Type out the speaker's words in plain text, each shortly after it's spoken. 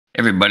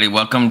Everybody,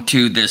 welcome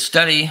to this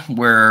study.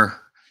 We're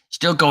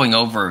still going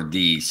over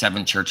the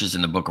seven churches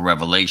in the book of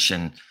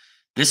Revelation.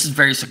 This is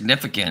very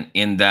significant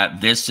in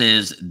that this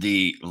is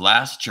the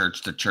last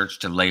church, the church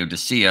to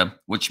Laodicea,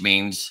 which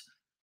means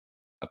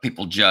a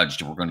people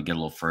judged. We're going to get a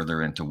little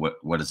further into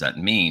what does that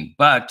mean.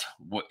 But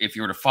if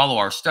you were to follow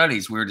our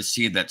studies, we were to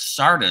see that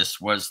Sardis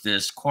was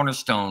this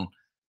cornerstone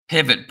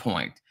pivot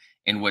point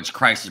in which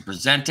Christ is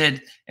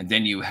presented, and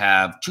then you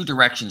have two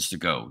directions to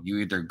go. You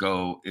either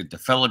go into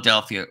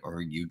Philadelphia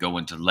or you go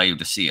into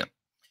Laodicea.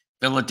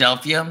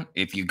 Philadelphia,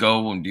 if you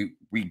go and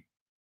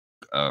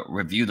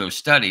review those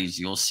studies,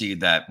 you'll see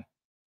that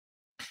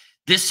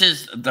this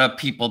is the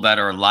people that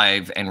are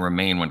alive and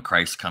remain when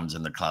Christ comes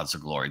in the clouds of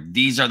glory.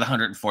 These are the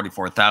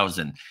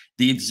 144,000.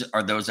 These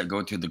are those that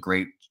go through the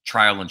great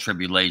trial and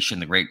tribulation,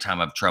 the great time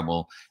of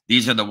trouble.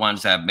 These are the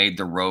ones that have made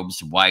their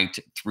robes white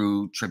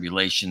through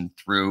tribulation,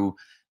 through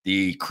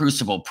the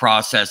crucible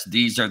process.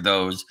 These are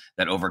those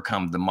that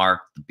overcome the mark,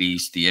 the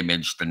beast, the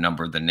image, the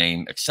number, the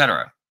name,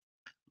 etc.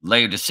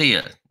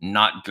 Laodicea,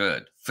 not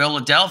good.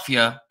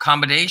 Philadelphia,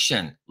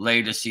 commendation.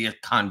 Laodicea,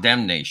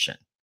 condemnation.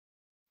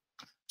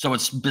 So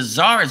what's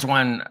bizarre is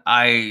when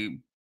I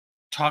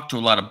talk to a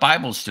lot of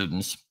Bible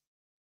students,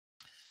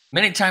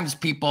 many times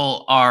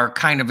people are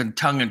kind of in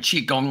tongue in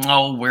cheek going,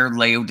 oh, we're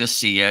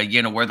Laodicea,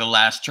 we're the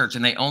last church.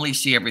 And they only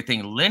see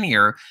everything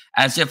linear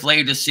as if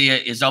Laodicea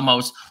is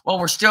almost, well,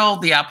 we're still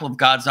the apple of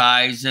God's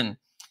eyes. And,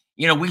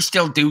 we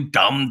still do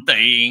dumb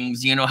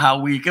things, how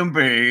we can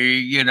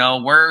be,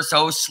 we're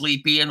so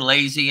sleepy and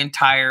lazy and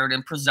tired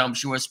and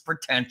presumptuous,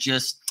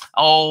 pretentious,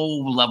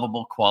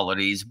 lovable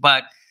qualities.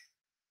 But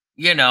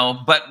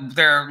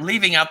they're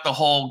leaving out the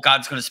whole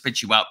God's going to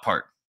spit you out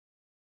part,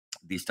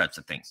 these types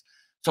of things.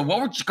 So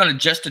what we're just going to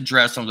just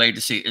address on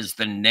Laodicea is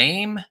the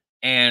name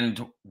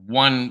and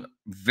one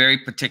very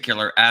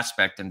particular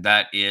aspect, and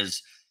that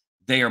is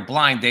they are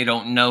blind. They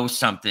don't know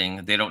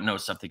something. They don't know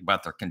something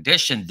about their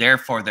condition.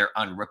 Therefore, they're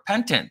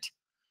unrepentant.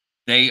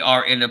 They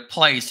are in a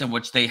place in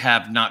which they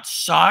have not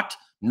sought,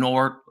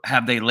 nor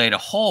have they laid a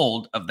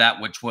hold of that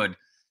which would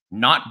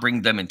not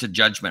bring them into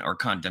judgment or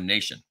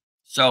condemnation.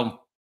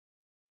 So,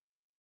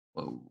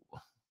 whoa.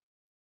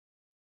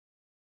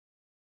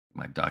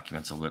 My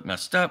document's a little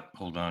messed up.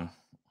 Hold on.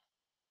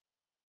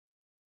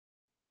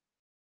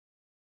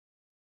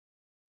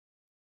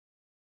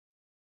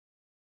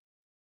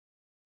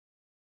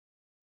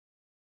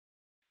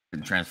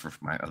 Didn't transfer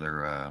from my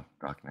other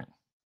document.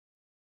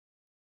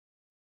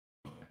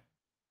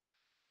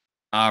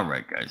 All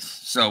right, guys.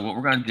 So what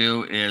we're going to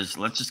do is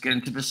let's just get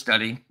into the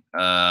study.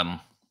 Let's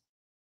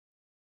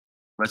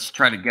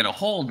try to get a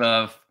hold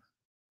of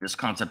this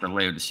concept of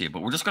Laodicea,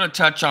 but we're just going to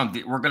touch on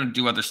we're going to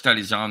do other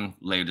studies on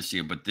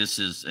Laodicea, but this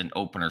is an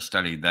opener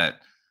study that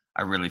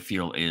I really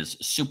feel is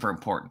super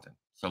important.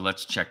 So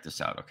let's check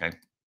this out, okay?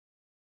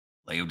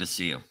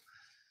 Laodicea.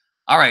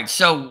 All right,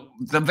 so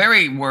the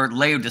very word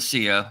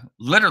Laodicea,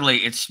 literally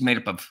it's made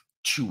up of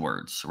two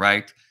words,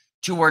 right?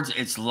 Two words,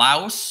 it's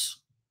Laos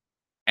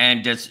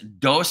and it's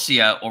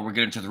Dosia, or we're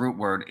getting to the root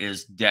word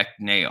is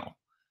dekneo.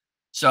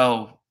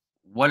 So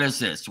what is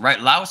this, right?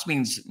 Laos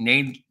means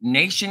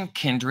nation,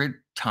 kindred,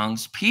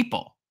 tongues,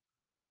 people.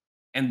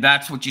 And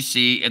that's what you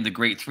see in the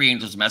great three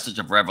angels message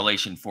of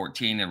Revelation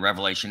 14 and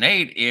Revelation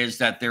 8 is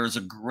that there is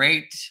a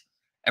great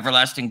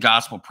everlasting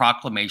gospel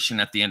proclamation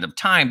at the end of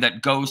time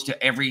that goes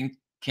to every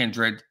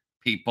kindred,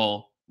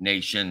 people,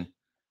 nation,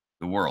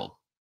 the world.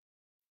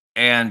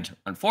 And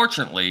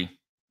unfortunately,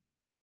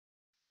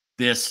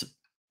 this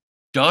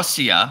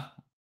dosia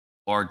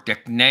or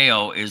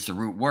dekneo is the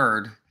root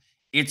word.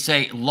 It's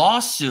a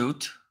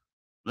lawsuit.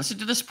 Listen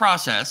to this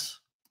process.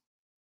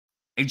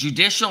 A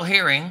judicial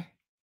hearing,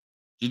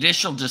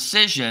 judicial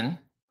decision,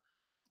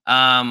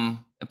 in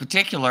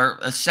particular,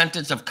 a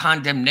sentence of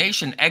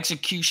condemnation,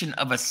 execution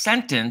of a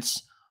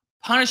sentence,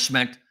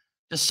 punishment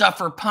to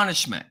suffer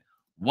punishment.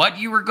 What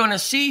you are going to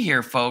see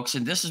here, folks,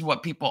 and this is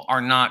what people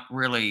are not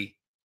really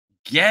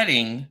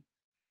getting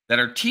that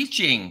are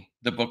teaching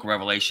the book of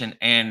Revelation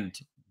and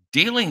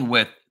dealing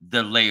with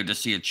the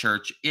Laodicea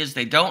church, is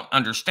they don't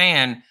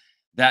understand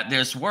that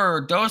this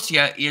word,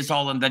 dosia, is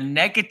all in the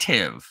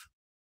negative.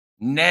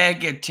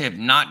 Negative,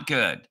 not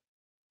good.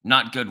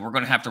 Not good. We're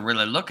going to have to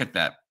really look at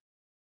that.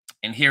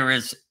 And here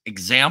is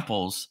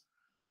examples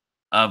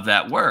of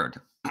that word.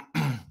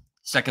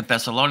 2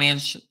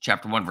 Thessalonians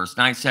chapter 1, verse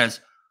 9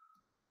 says,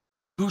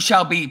 who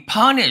shall be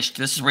punished?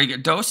 This is where you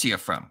get dosia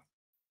from.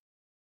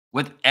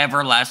 With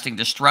everlasting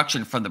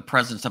destruction from the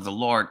presence of the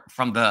Lord,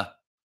 from the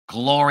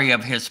glory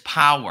of his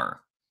power.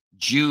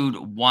 Jude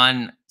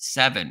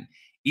 1:7.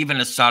 Even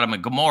as Sodom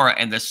and Gomorrah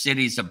and the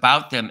cities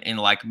about them in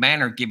like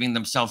manner, giving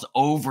themselves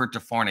over to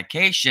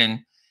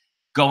fornication,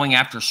 going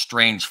after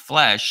strange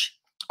flesh,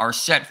 are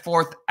set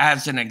forth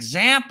as an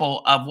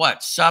example of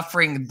what?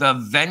 Suffering the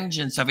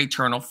vengeance of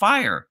eternal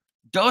fire.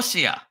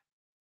 Dosia.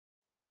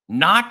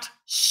 Not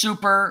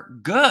super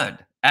good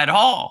at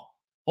all.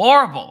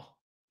 Horrible.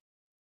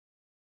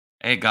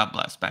 Hey, God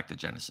bless. Back to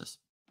Genesis.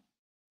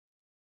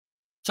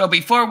 So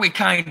before we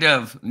kind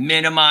of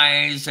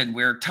minimize and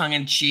we're tongue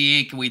in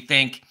cheek, we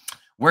think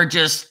we're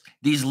just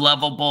these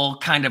lovable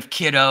kind of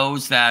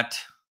kiddos that,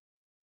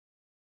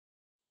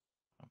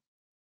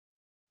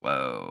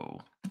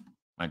 whoa,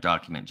 my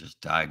document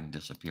just died and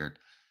disappeared.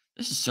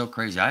 This is so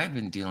crazy. I have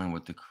been dealing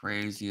with the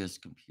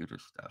craziest computer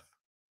stuff.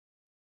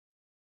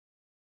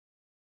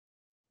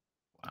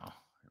 Wow.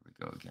 Here we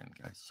go again,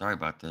 guys. Sorry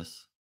about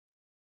this.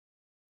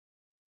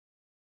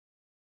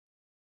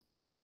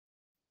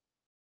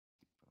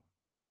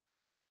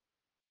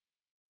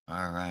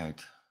 All right.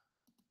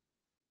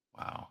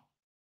 Wow.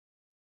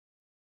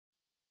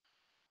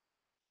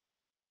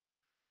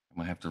 I'm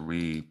gonna have to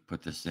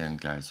re-put this in,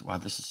 guys. Wow,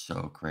 this is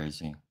so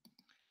crazy.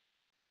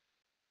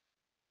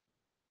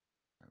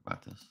 Sorry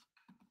about this.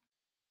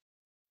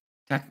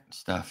 Tech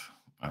stuff.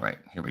 All right,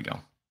 here we go.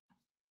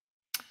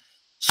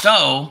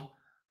 So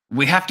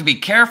we have to be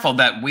careful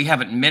that we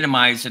haven't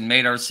minimized and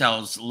made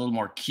ourselves a little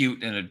more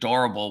cute and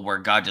adorable, where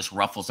God just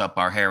ruffles up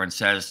our hair and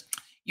says,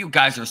 "You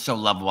guys are so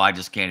lovable, I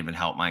just can't even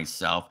help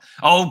myself.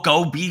 Oh,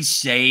 go be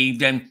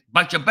saved."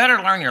 But you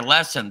better learn your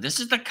lesson.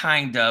 This is the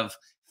kind of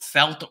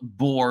felt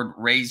board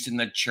raised in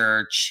the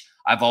church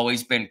I've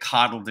always been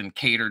coddled and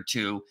catered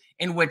to,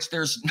 in which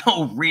there's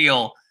no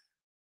real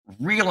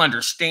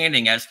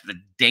understanding as to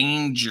the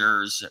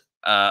dangers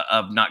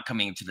of not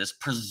coming into this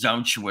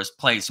presumptuous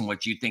place in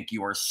which you think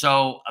you are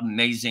so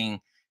amazing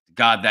to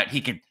God that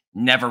he could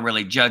never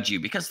really judge you,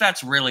 because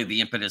that's really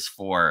the impetus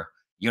for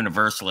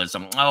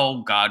universalism.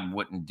 Oh, God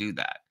wouldn't do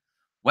that.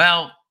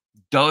 Well,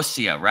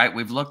 dosia, right?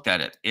 We've looked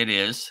at it. It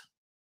is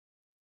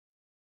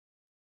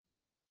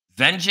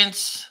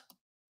vengeance.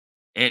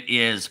 It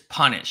is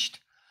punished.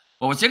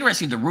 Well, what's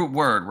interesting, the root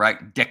word,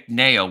 right,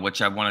 dekneo,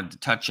 which I wanted to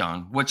touch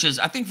on, which is,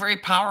 I think, very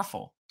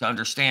powerful to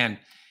understand,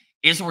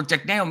 is the word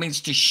dekneo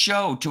means to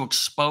show, to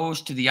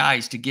expose to the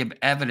eyes, to give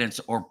evidence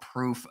or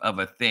proof of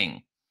a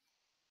thing.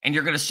 And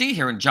you're going to see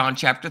here in John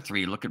chapter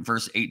 3, look at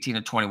verse 18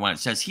 and 21. It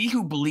says, "He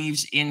who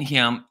believes in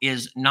him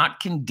is not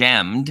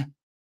condemned,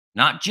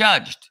 not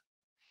judged."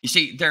 You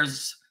see,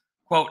 there's,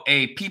 quote,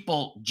 a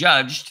people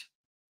judged,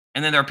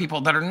 and then there are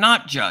people that are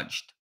not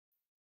judged.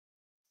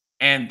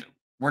 And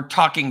we're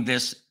talking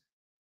this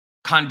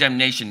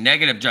condemnation,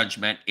 negative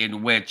judgment,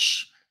 in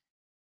which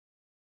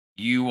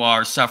you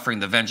are suffering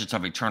the vengeance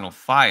of eternal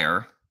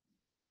fire,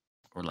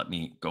 or let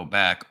me go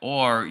back,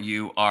 or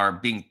you are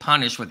being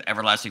punished with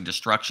everlasting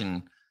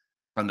destruction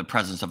from the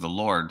presence of the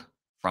Lord,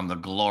 from the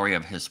glory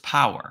of his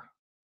power.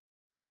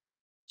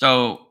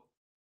 So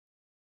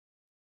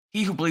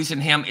he who believes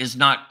in him is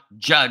not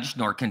judged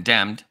nor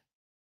condemned.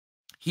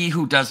 He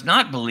who does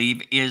not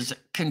believe is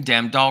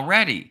condemned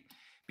already,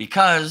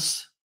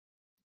 because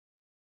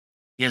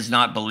he has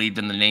not believed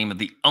in the name of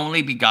the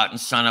only begotten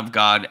Son of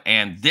God.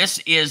 And this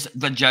is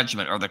the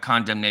judgment, or the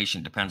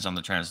condemnation, depends on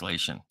the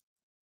translation,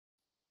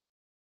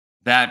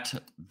 that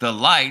the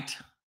light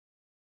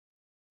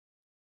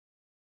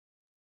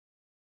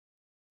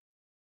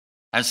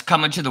has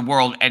come into the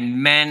world,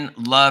 and men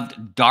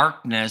loved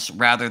darkness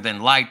rather than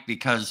light,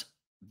 because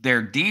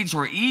their deeds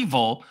were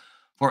evil.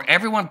 For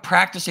everyone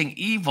practicing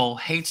evil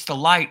hates the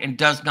light and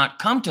does not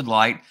come to the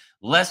light,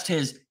 lest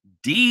his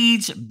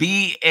deeds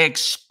be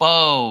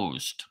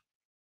exposed.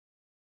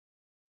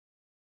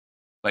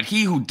 But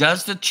he who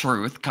does the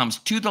truth comes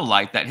to the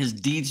light, that his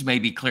deeds may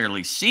be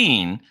clearly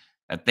seen,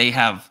 that they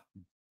have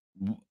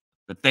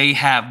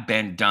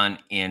been done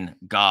in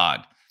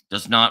God.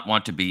 Does not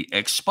want to be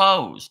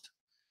exposed.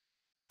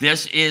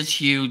 This is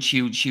huge,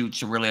 huge, huge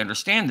to really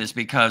understand this,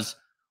 because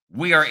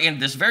we are in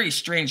this very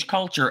strange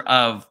culture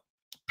of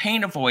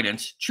pain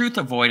avoidance, truth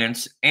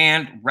avoidance,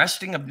 and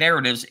wresting of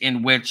narratives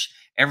in which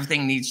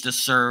everything needs to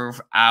serve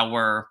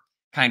our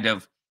kind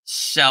of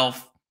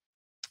self.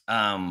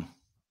 I'm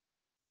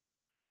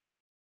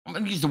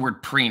going to use the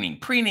word preening.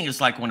 Preening is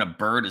like when a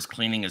bird is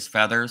cleaning his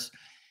feathers,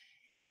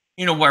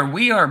 where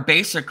we are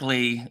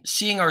basically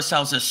seeing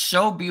ourselves as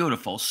so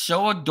beautiful,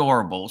 so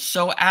adorable,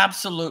 so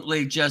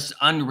absolutely just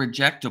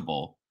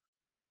unrejectable,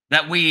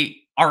 that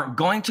we are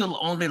going to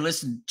only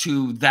listen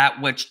to that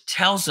which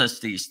tells us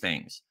these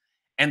things.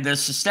 And the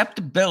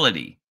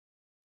susceptibility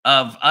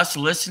of us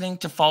listening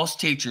to false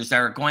teachers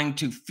that are going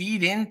to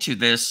feed into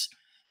this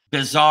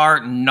bizarre,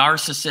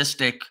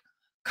 narcissistic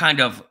kind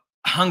of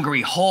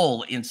hungry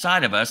hole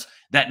inside of us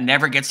that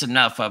never gets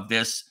enough of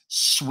this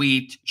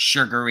sweet,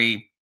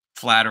 sugary,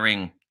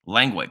 flattering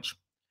language.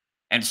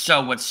 And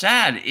so what's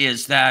sad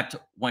is that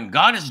when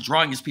God is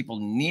drawing his people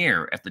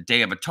near at the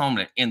Day of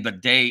Atonement, in the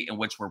day in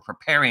which we're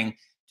preparing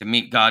to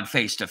meet God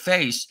face to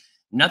face,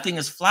 nothing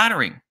is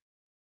flattering.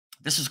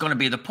 This is going to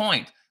be the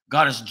point.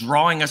 God is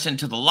drawing us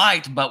into the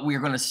light, but we're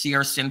going to see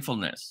our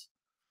sinfulness.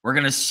 We're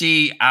going to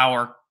see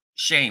our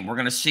shame. We're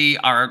going to see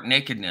our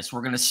nakedness.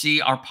 We're going to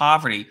see our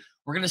poverty.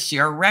 We're going to see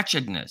our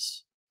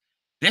wretchedness.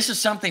 This is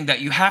something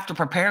that you have to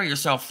prepare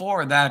yourself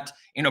for, that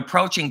in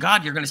approaching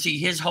God, you're going to see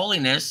his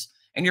holiness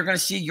and you're going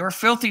to see your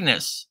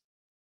filthiness.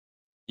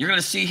 You're going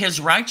to see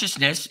his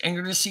righteousness and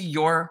you're going to see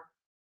your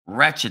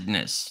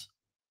wretchedness.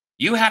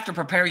 You have to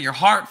prepare your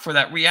heart for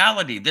that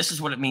reality. This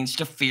is what it means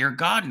to fear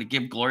God and to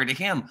give glory to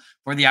him.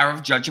 For the hour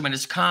of judgment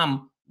has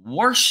come.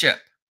 Worship.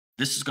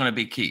 This is going to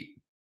be key.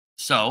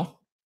 So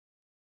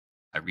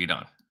Read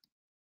on.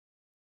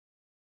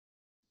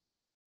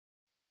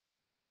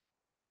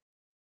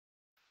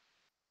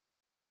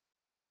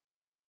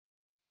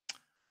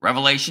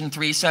 Revelation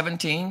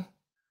 3:17.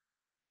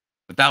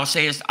 But thou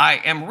sayest, I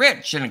am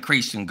rich and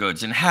increased in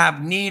goods, and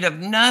have need of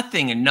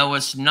nothing, and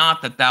knowest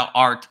not that thou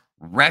art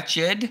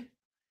wretched.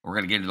 We're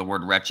going to get into the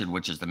word wretched,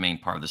 which is the main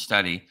part of the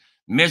study.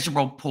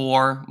 Miserable,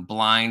 poor,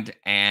 blind,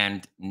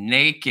 and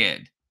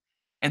naked.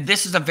 And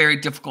this is a very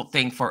difficult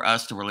thing for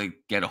us to really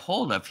get a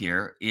hold of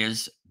here,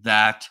 is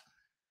that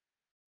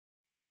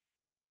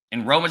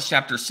in Romans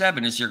chapter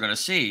 7, as you're going to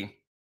see,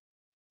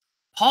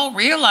 Paul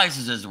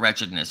realizes his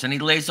wretchedness, and he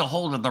lays a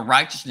hold of the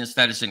righteousness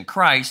that is in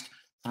Christ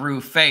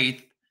through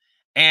faith.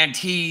 And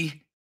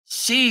he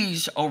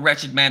sees, O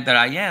wretched man that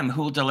I am,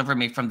 who will deliver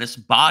me from this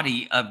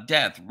body of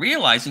death,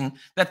 realizing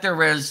that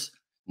there is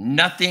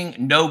nothing,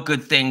 no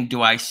good thing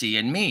do I see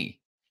in me.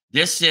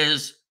 This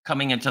is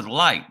coming into the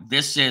light.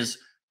 This is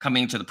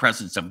coming into the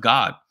presence of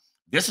God.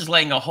 This is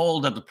laying a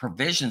hold of the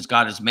provisions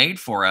God has made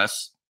for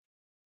us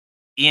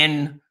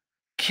in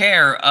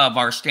care of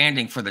our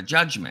standing for the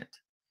judgment.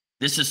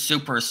 This is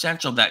super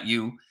essential that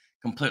you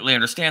completely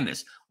understand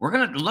this. We're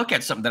going to look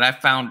at something that I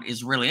found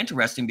is really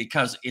interesting,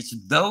 because it's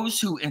those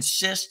who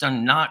insist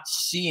on not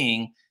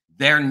seeing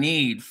their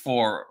need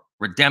for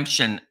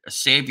redemption, a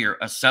savior,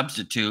 a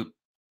substitute,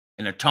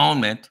 an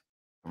atonement,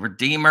 a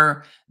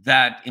redeemer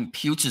that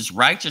imputes his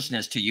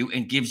righteousness to you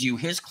and gives you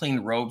his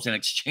clean robes in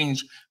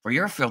exchange for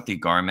your filthy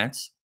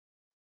garments.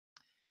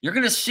 You're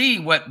going to see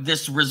what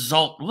this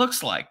result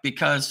looks like,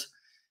 because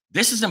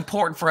this is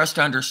important for us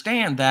to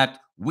understand that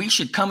we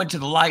should come into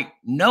the light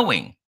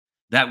knowing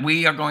that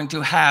we are going to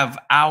have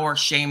our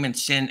shame and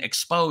sin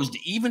exposed,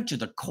 even to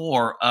the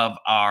core of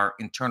our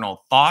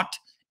internal thought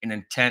and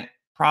intent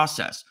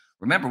process.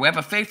 Remember, we have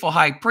a faithful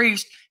high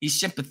priest. He's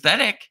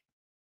sympathetic,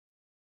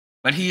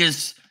 but he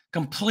is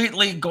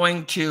completely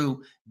going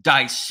to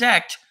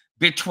dissect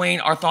between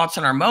our thoughts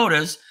and our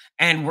motives,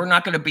 and we're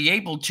not going to be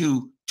able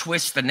to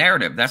twist the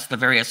narrative. That's the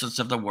very essence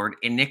of the word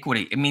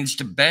iniquity. It means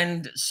to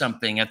bend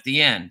something at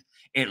the end.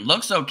 It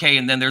looks okay,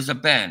 and then there's a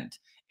bend.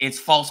 It's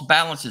false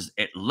balances.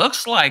 It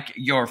looks like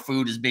your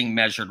food is being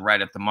measured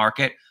right at the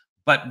market,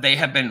 but they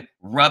have been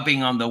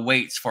rubbing on the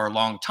weights for a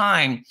long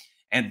time,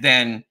 and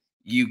then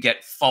you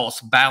get false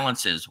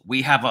balances.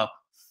 We have a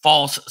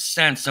false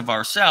sense of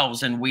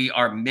ourselves, and we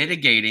are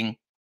mitigating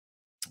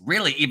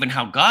really even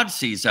how God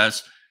sees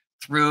us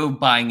through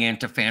buying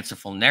into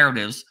fanciful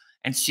narratives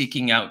and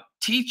seeking out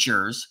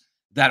teachers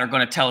that are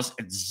going to tell us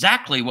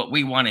exactly what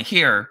we want to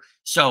hear.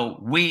 So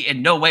we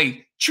in no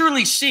way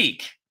truly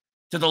seek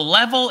to the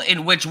level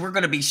in which we're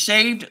going to be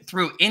saved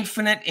through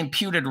infinite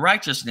imputed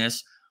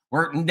righteousness.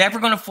 We're never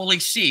going to fully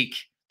seek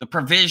the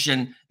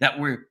provision that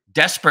we're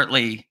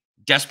desperately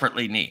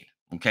need.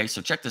 Okay,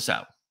 so check this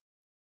out.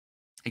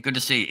 Hey, good to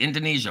see you.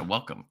 Indonesia,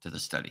 welcome to the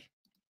study.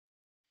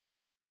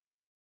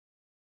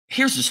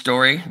 Here's the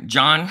story.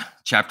 John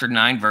chapter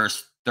 9,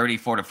 verse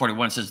 34 to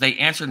 41 says, they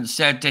answered and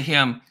said to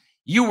him,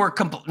 you were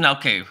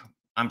okay,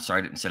 I'm sorry,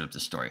 I didn't set up the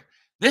story.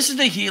 This is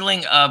the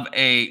healing of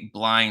a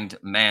blind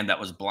man that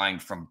was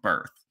blind from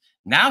birth.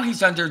 Now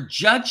he's under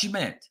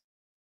judgment.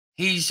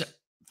 He's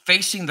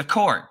facing the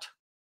court.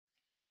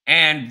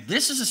 And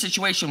this is a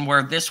situation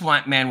where this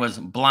man was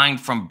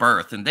blind from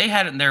birth. And they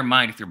had it in their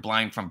mind, if you're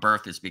blind from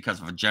birth, it's because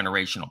of a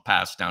generational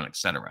pass down,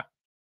 etc.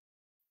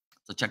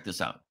 So check this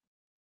out.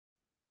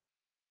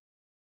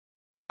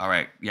 All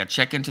right. Yeah,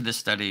 check into this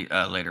study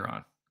later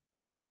on.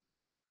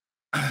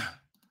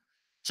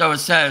 So it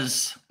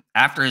says,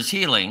 after his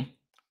healing,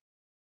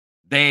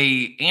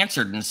 they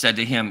answered and said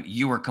to him,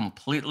 you were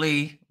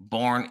completely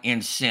born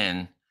in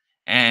sin,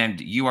 and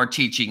you are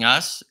teaching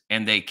us.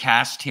 And they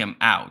cast him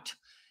out.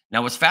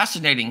 Now, what's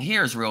fascinating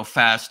here is real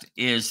fast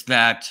is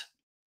that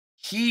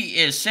he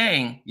is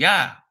saying,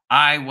 yeah,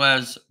 I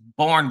was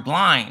born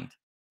blind.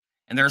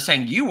 And they're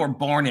saying, you were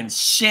born in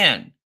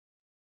sin.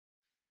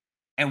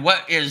 And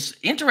what is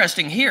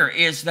interesting here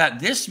is that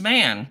this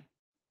man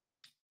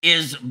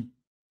is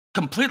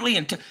completely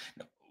into,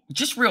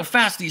 just real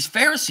fast, these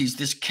Pharisees,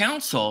 this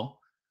council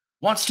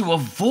wants to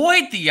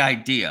avoid the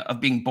idea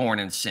of being born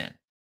in sin.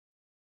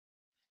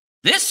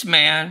 This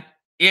man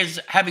is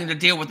having to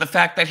deal with the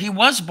fact that he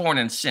was born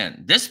in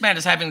sin. This man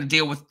is having to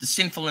deal with the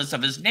sinfulness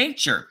of his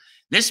nature.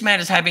 This man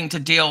is having to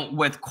deal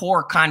with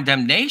core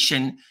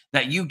condemnation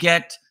that you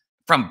get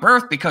from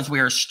birth, because we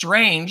are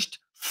estranged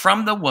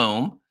from the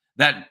womb,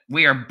 that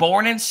we are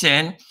born in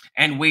sin,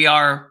 and we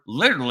are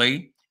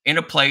literally in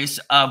a place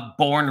of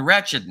born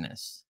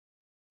wretchedness.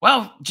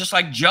 Well, just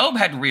like Job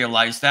had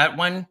realized that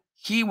when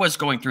he was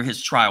going through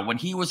his trial, when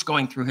he was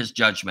going through his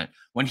judgment,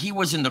 when he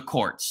was in the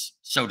courts,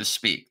 so to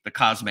speak, the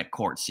cosmic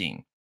court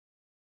scene.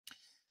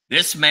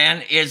 This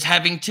man is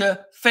having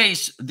to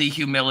face the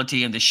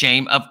humility and the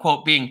shame of,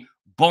 quote, being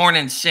born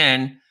in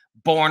sin,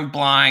 born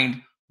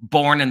blind,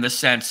 born in the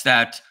sense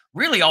that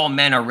really all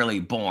men are really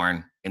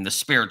born in the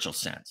spiritual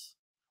sense.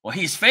 Well,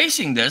 he's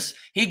facing this.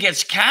 He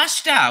gets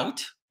cast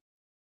out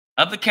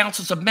of the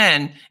councils of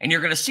men, and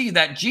you're going to see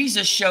that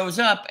Jesus shows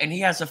up and he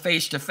has a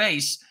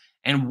face-to-face,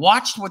 and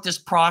watch what this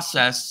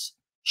process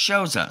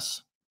shows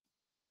us.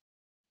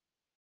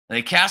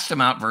 They cast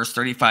him out, verse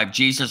 35.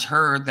 Jesus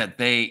heard that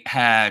they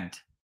had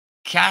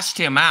cast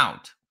him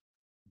out,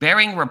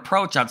 bearing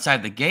reproach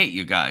outside the gate,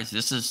 you guys.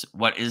 This is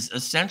what is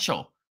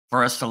essential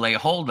for us to lay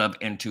hold of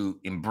and to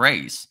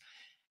embrace.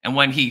 And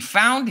when he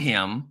found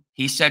him,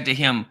 he said to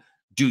him,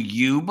 do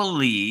you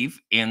believe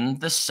in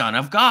the Son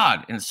of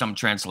God? In some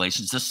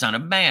translations, the Son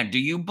of Man. Do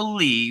you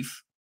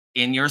believe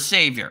in your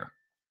Savior?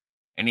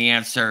 And he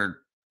answered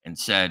and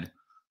said,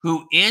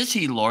 who is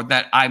he, Lord,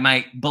 that I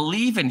might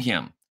believe in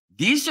him?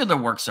 These are the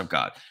works of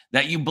God,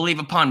 that you believe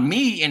upon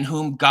me in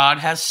whom God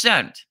has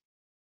sent.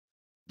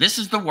 This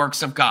is the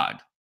works of God.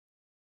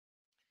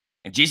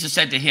 And Jesus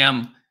said to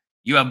him,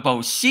 you have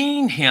both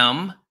seen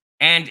him,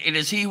 and it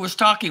is he who is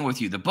talking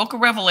with you. The book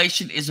of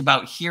Revelation is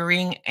about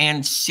hearing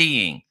and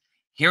seeing.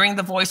 Hearing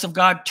the voice of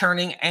God,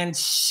 turning and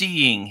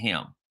seeing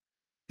him.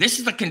 This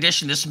is the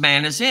condition this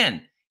man is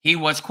in. He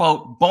was,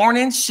 quote, born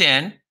in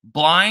sin,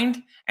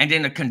 blind, and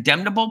in a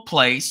condemnable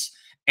place,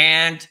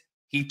 and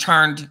he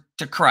turned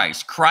to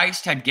Christ.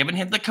 Christ had given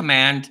him the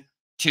command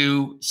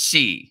to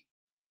see.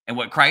 And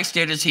what Christ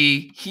did is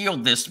he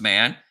healed this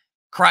man.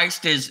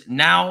 Christ is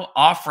now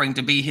offering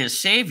to be his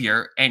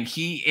Savior, and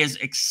he is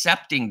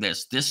accepting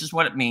this. This is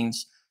what it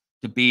means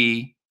to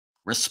be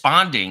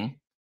responding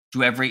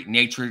to every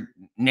nation,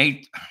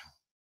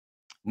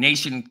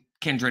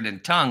 kindred,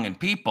 and tongue and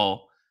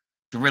people,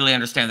 to really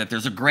understand that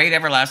there's a great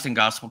everlasting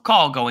gospel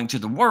call going to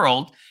the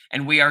world,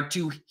 and we are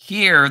to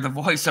hear the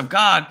voice of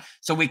God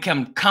so we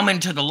can come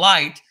into the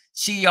light,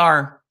 see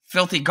our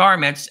filthy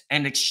garments,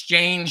 and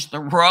exchange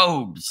the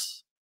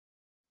robes.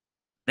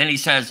 Then he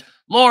says,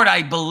 Lord,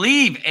 I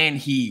believe, and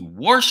he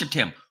worshiped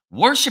him.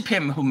 Worship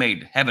him who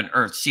made heaven,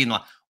 earth, sea, and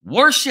land.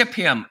 Worship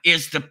him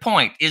is the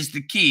point, is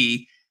the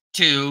key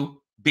to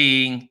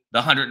being the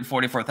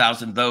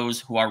 144,000,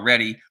 those who are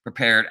ready,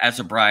 prepared as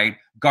a bride,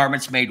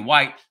 garments made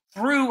white,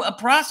 through a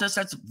process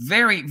that's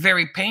very,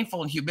 very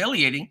painful and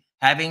humiliating,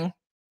 having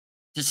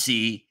to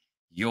see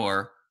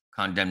your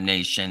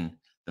condemnation,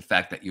 the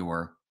fact that you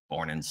were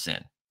born in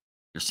sin,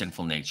 your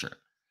sinful nature.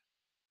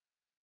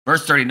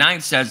 Verse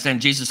 39 says, then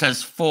Jesus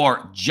says,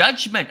 for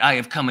judgment I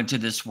have come into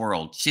this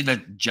world. See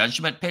the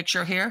judgment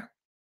picture here?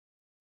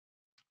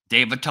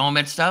 Day of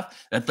Atonement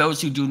stuff, that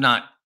those who do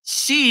not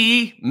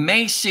see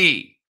may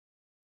see.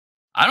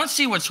 I don't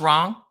see what's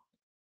wrong.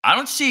 I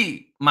don't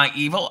see my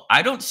evil.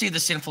 I don't see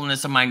the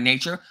sinfulness of my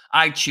nature.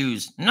 I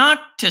choose not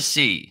to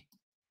see.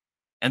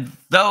 And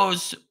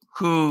those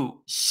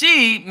who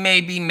see may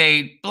be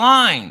made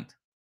blind.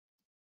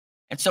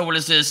 And so what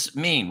does this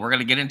mean? We're going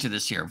to get into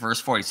this here.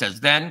 Verse 40 says,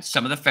 then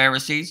some of the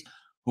Pharisees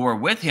who were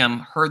with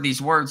him heard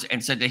these words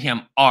and said to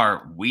him,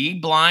 are we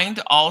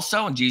blind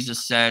also? And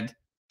Jesus said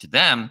to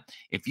them,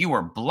 if you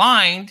were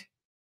blind,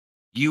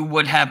 you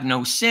would have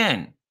no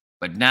sin.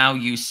 But now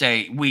you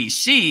say, we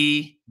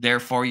see,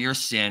 therefore your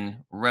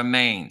sin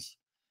remains.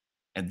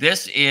 And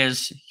this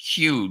is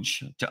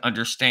huge to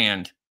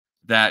understand,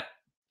 that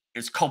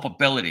it's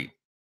culpability.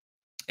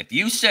 If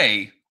you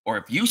say, or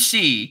if you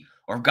see,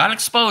 or if God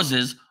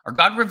exposes, or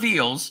God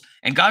reveals,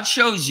 and God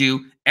shows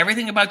you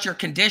everything about your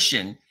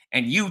condition,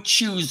 and you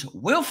choose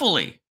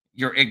willfully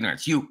your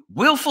ignorance, you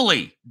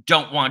willfully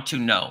don't want to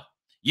know,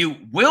 you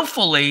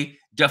willfully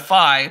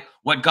defy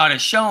what God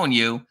has shown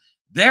you,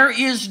 there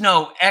is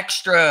no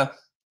extra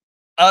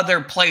other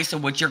place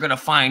in which you're going to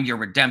find your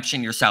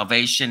redemption, your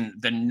salvation,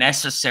 the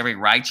necessary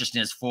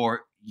righteousness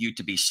for you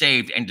to be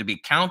saved and to be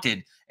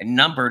counted and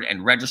numbered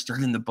and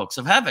registered in the books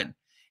of heaven.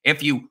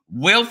 If you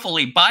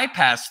willfully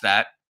bypass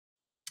that,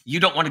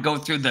 you don't want to go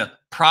through the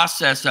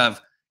process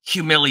of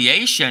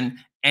humiliation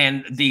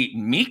and the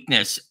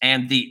meekness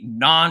and the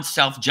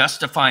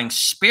non-self-justifying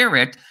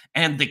spirit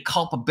and the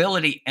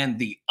culpability and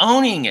the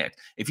owning it.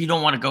 If you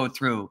don't want to go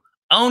through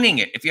owning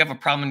it, if you have a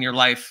problem in your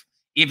life,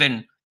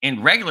 even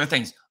in regular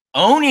things,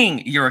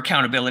 owning your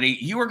accountability,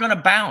 you are going to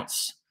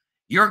bounce.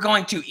 You're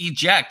going to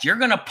eject. You're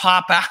going to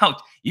pop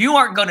out. You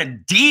aren't going to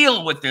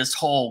deal with this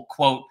whole,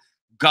 quote,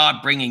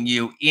 God bringing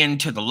you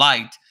into the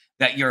light,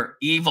 that your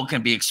evil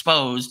can be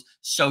exposed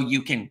so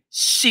you can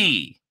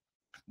see.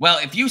 Well,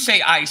 if you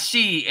say, I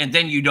see, and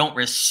then you don't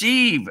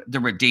receive the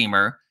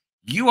Redeemer,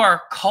 you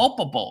are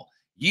culpable.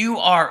 You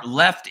are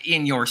left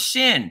in your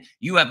sin.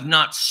 You have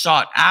not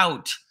sought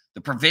out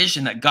the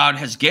provision that God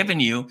has given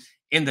you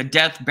in the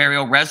death,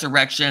 burial,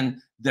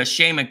 resurrection, the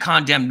shame and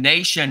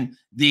condemnation,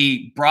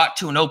 the brought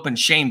to an open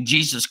shame,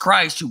 Jesus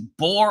Christ, who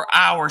bore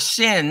our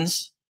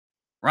sins,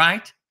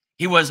 right?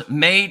 He was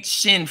made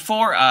sin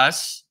for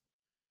us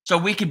so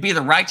we could be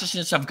the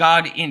righteousness of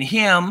God in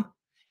him,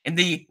 in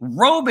the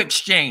robe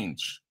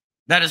exchange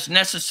that is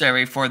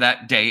necessary for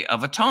that day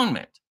of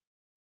atonement.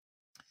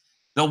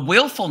 The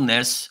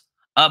willfulness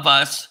of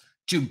us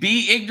to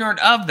be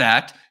ignorant of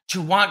that,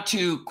 to want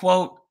to,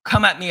 quote,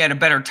 come at me at a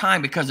better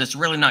time because it's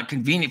really not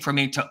convenient for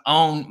me to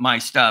own my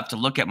stuff, to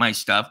look at my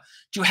stuff,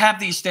 to have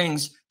these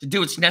things, to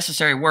do its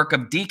necessary work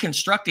of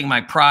deconstructing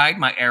my pride,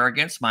 my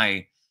arrogance,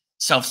 my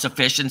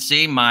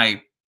self-sufficiency,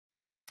 my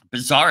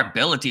bizarre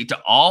ability to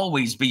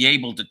always be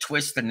able to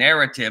twist the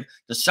narrative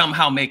to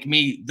somehow make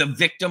me the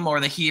victim or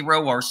the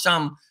hero or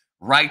some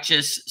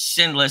righteous,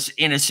 sinless,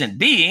 innocent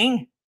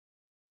being,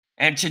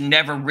 and to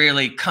never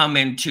really come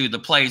into the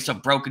place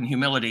of broken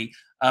humility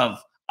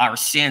of our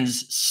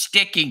sins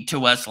sticking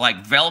to us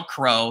like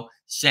Velcro,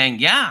 saying,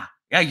 yeah,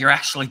 you're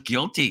actually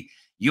guilty.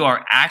 You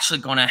are actually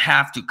going to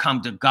have to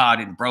come to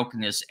God in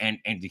brokenness and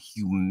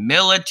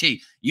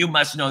humility. You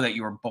must know that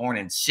you were born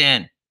in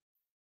sin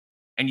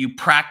and you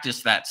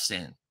practice that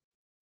sin.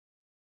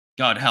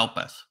 God help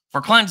us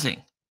for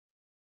cleansing.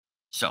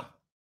 So,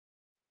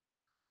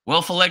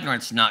 willful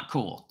ignorance, not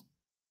cool.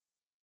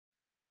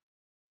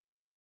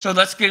 So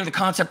let's get into the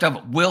concept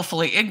of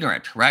willfully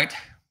ignorant, right?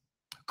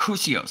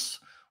 Kousios,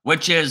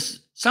 which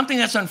is something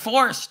that's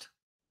unforced,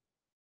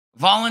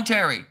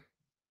 voluntary,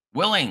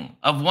 willing,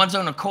 of one's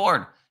own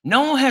accord.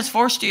 No one has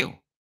forced you.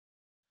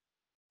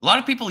 A lot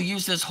of people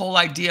use this whole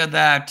idea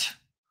that,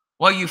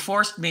 well, you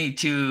forced me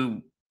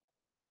to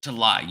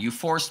lie. You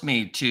forced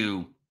me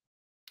to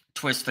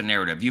twist the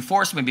narrative. You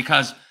forced me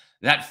because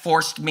that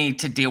forced me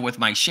to deal with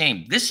my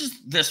shame. This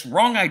is this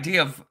wrong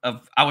idea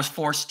of I was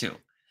forced to.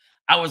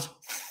 I was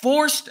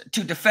forced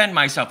to defend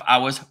myself. I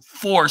was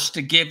forced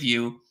to give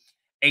you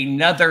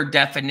another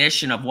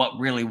definition of what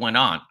really went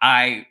on.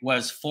 I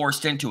was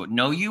forced into it.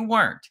 No, you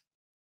weren't.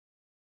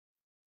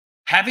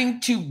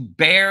 Having to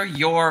bear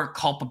your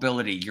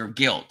culpability, your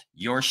guilt,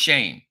 your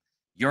shame,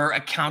 you're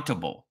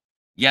accountable.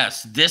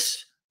 Yes,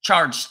 this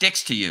charge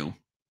sticks to you.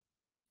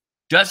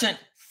 Doesn't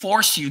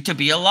force you to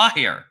be a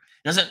liar.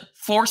 Doesn't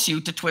force you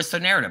to twist the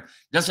narrative.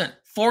 Doesn't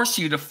force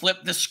you to flip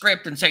the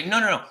script and say,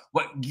 no.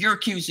 What you're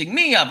accusing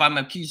me of, I'm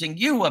accusing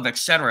you of,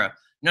 etc.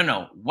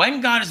 No. When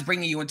God is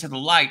bringing you into the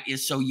light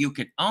is so you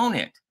can own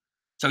it,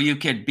 so you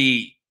could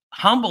be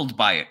humbled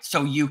by it,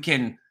 so you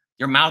can,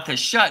 your mouth is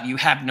shut. You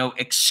have no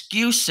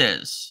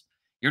excuses.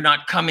 You're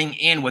not coming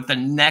in with the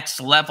next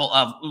level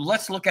of,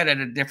 let's look at it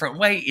a different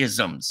way,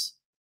 isms.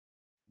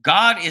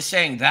 God is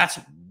saying that's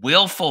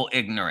willful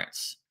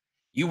ignorance.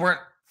 You weren't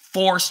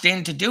forced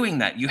into doing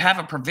that. You have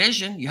a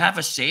provision. You have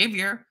a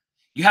savior.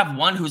 You have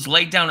one who's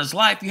laid down his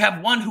life. You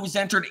have one who's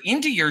entered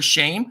into your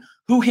shame,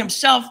 who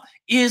himself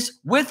is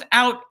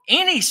without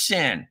any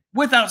sin,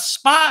 without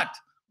spot,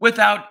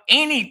 without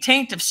any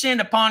taint of sin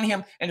upon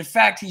him. And in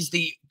fact, he's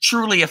the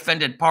truly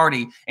offended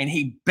party, and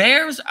he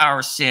bears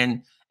our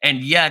sin.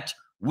 And yet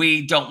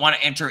we don't want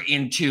to enter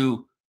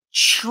into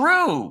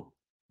true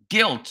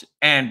guilt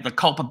and the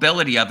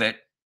culpability of it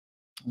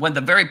when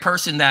the very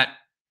person that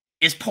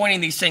is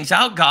pointing these things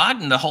out,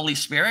 God and the Holy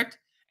Spirit,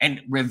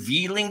 and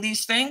revealing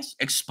these things,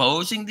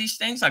 exposing these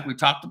things, like we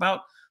talked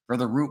about for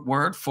the root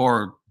word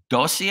for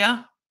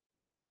dosia,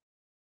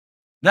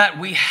 that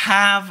we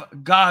have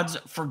God's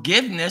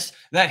forgiveness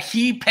that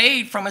he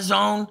paid from his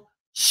own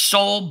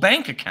soul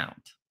bank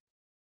account.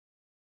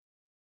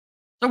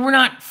 So we're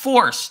not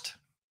forced.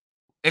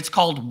 It's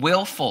called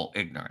willful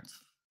ignorance.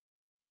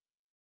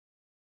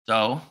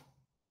 So,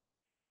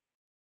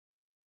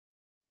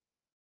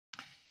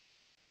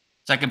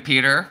 2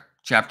 Peter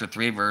chapter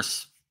 3,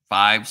 verse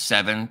 5,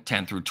 7,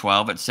 10 through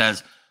 12, it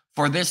says,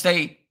 for this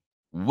they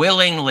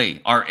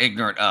willingly are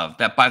ignorant of,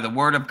 that by the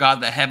word of God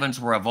the heavens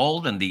were of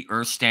old, and the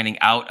earth standing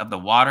out of the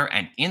water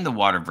and in the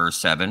water, verse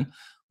 7.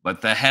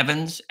 But the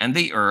heavens and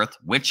the earth,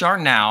 which are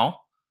now,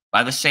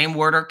 by the same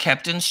word are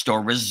kept in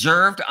store,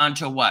 reserved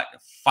unto what?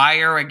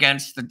 Fire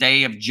against the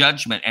day of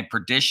judgment and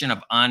perdition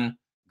of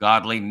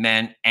ungodly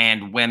men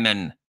and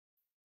women.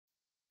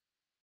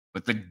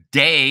 But the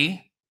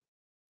day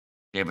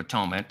of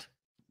atonement,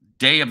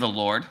 day of the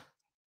Lord,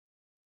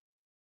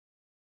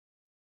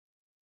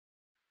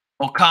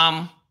 will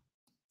come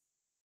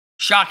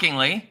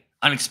shockingly,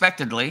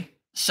 unexpectedly,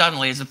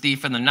 suddenly as a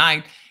thief in the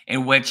night,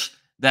 in which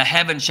the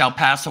heavens shall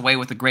pass away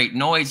with a great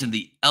noise, and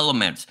the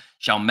elements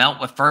shall melt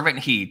with fervent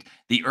heat.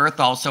 The earth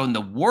also and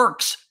the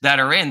works that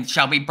are in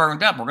shall be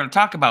burned up. We're going to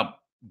talk about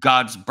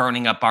God's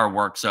burning up our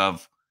works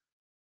of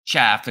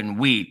chaff and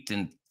wheat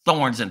and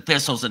thorns and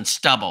thistles and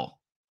stubble,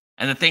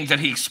 and the things that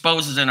he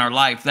exposes in our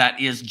life that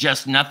is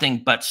just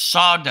nothing but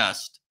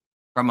sawdust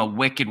from a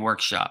wicked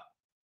workshop.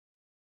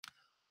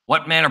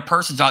 What manner of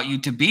persons ought you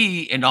to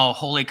be in all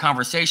holy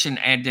conversation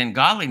and in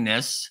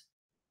godliness,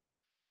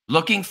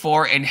 looking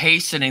for and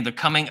hastening the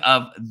coming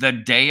of the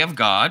day of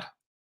God,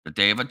 the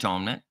day of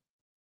atonement,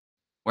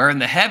 wherein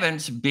the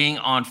heavens, being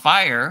on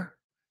fire,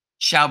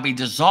 shall be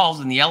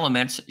dissolved, and the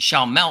elements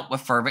shall melt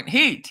with fervent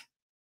heat.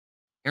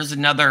 Here's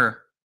another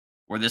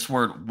where this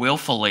word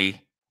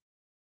willfully,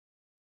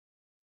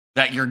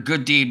 that your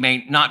good deed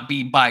may not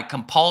be by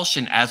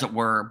compulsion, as it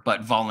were,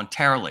 but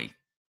voluntarily.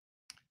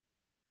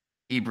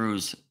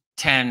 Hebrews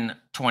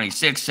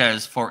 10:26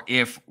 says, for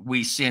if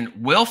we sin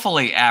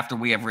willfully after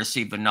we have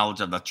received the knowledge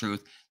of the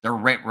truth, there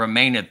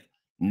remaineth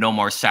no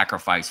more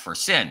sacrifice for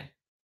sin.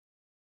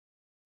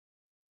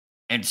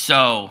 And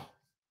so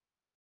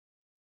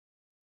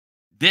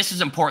this is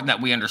important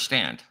that we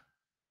understand.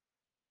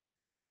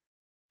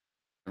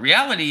 The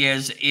reality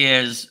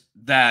is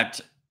that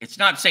it's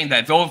not saying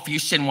that, oh, if you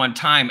sin one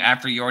time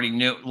after you already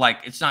knew, like,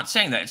 it's not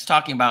saying that. It's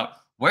talking about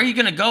Where are you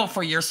going to go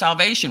for your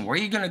salvation? Where are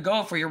you going to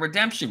go for your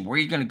redemption? Where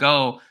are you going to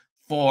go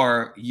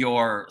for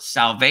your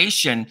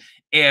salvation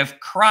if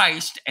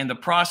Christ and the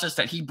process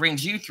that he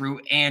brings you through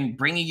and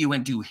bringing you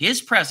into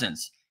his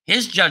presence,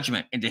 his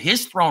judgment, into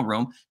his throne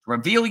room to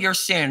reveal your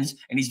sins,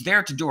 and he's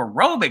there to do a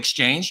robe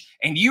exchange,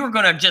 and you're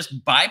going to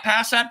just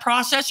bypass that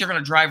process? You're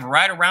going to drive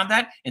right around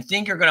that and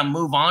think you're going to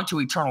move on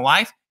to eternal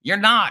life? You're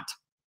not.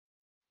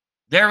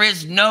 There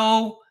is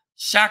no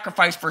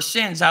sacrifice for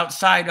sins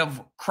outside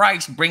of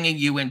Christ bringing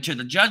you into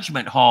the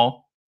judgment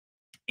hall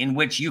in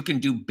which you can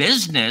do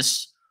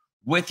business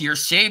with your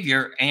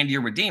Savior and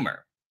your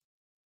Redeemer.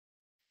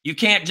 You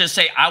can't just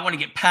say, I want to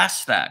get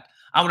past that.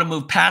 I want to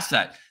move past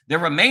that. There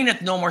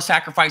remaineth no more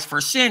sacrifice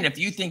for sin if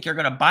you think you're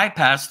going to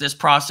bypass this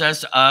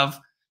process of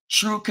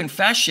true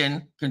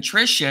confession,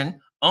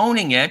 contrition,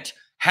 owning it,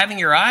 having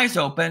your eyes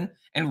open,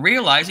 and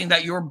realizing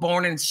that you're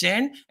born in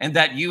sin and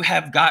that you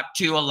have got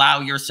to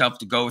allow yourself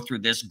to go through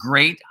this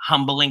great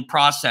humbling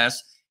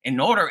process in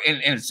order,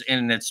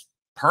 and its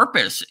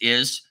purpose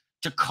is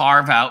to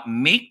carve out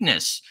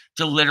meekness,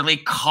 to literally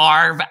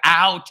carve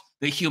out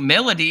the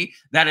humility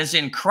that is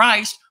in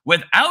Christ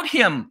without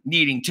him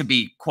needing to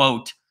be,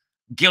 quote,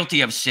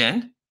 guilty of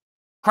sin.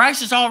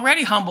 Christ is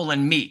already humble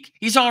and meek.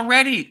 He's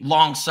already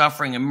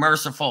long-suffering and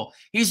merciful.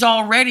 He's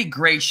already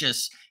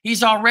gracious.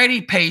 He's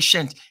already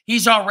patient.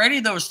 He's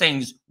already those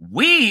things.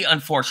 We,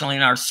 unfortunately,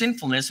 in our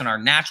sinfulness and our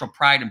natural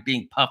pride and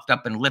being puffed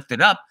up and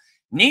lifted up,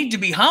 need to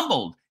be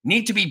humbled,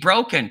 need to be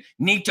broken,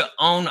 need to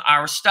own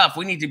our stuff.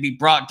 We need to be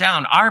brought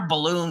down. Our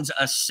balloons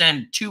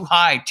ascend too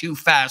high, too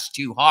fast,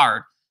 too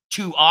hard,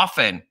 too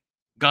often.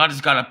 God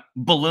has got a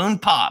balloon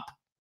pop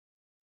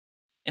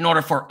in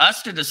order for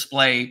us to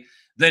display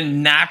the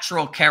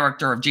natural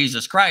character of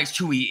Jesus Christ,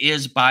 who he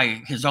is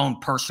by his own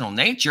personal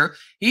nature.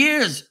 He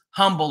is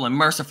humble and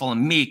merciful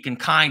and meek and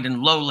kind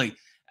and lowly,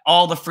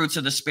 all the fruits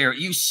of the Spirit.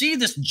 You see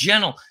this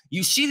gentle,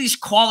 you see these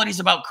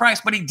qualities about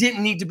Christ, but he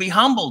didn't need to be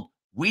humbled.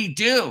 We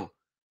do.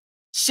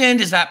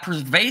 Sin is that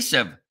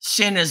pervasive.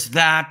 Sin is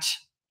that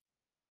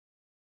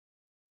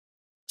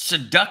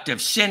seductive.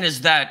 Sin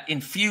is that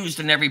infused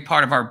in every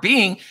part of our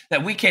being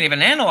that we can't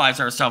even analyze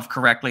ourselves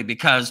correctly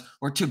because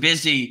we're too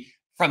busy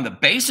from the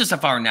basis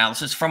of our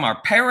analysis, from our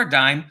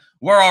paradigm.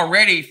 We're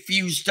already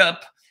fused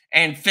up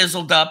and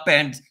fizzled up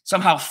and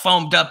somehow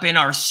foamed up in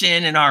our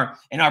sin and our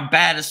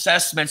bad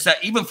assessments,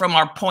 that even from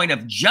our point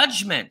of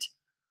judgment,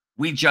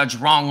 we judge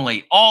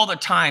wrongly all the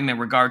time in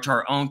regard to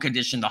our own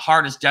condition. The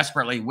heart is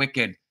desperately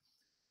wicked.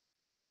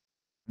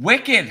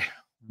 Wicked,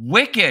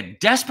 wicked,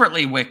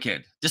 desperately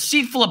wicked,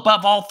 deceitful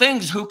above all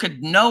things. Who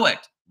could know it?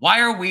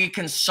 Why are we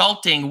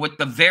consulting with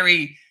the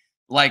very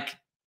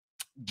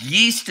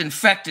yeast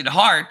infected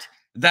heart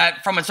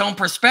that from its own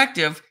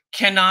perspective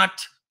cannot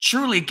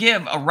truly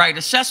give a right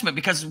assessment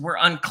because we're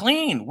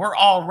unclean? We're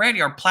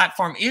already, our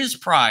platform is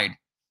pride,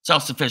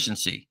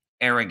 self-sufficiency,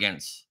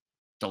 arrogance,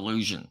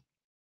 delusion.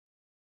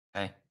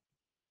 Okay.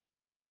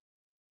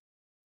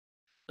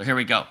 So here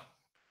we go.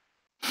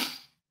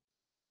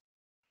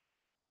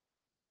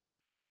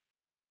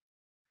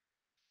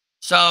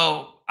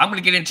 So I'm going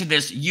to get into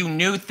this you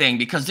knew thing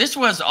because this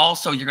was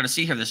also, you're going to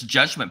see here this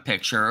judgment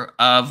picture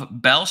of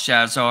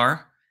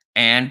Belshazzar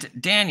and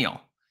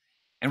Daniel.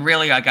 And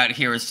really, I got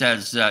here, it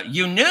says,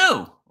 you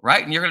knew,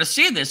 right? And you're going to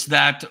see this,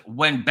 that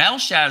when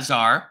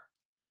Belshazzar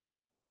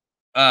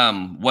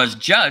was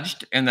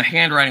judged and the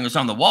handwriting was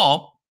on the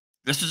wall,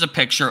 this is a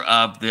picture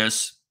of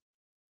this.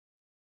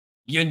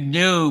 You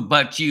knew,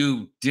 but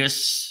you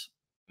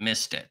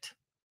dismissed it.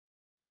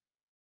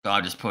 So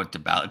I'll just put it to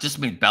Bel. It just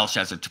means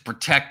Belshazzar, to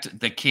protect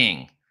the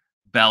king.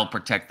 Bel,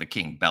 protect the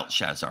king,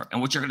 Belshazzar.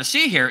 And what you're going to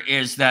see here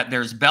is that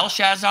there's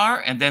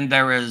Belshazzar, and then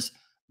there is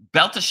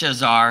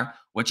Belteshazzar,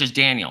 which is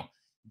Daniel.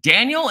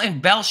 Daniel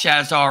and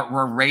Belshazzar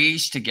were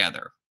raised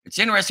together. It's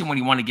interesting when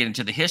you want to get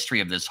into the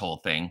history of this whole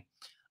thing,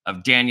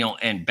 of Daniel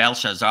and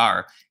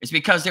Belshazzar, is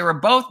because they were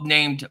both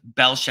named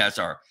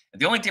Belshazzar.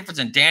 The only difference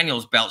in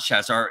Daniel's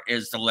Belshazzar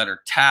is the letter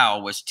tau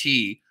was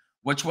T,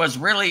 which was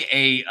really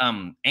a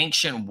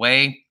ancient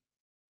way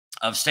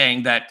of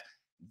saying that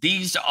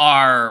these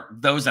are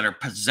those that are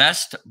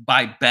possessed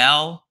by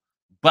Bel,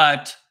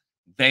 but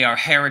they are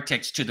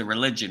heretics to the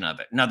religion of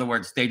it. In other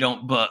words, they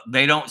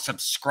don't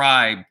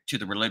subscribe to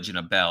the religion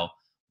of Bel,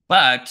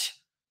 but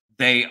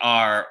they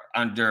are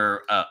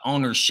under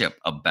ownership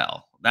of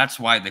Bel. That's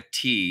why the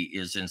T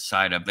is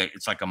inside of it.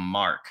 It's like a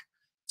mark.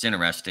 It's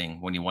interesting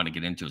when you want to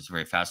get into it. It's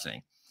very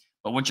fascinating.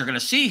 But what you're going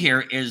to see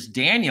here is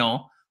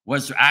Daniel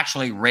was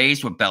actually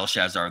raised with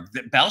Belshazzar.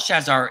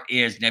 Belshazzar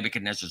is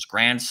Nebuchadnezzar's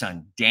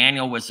grandson.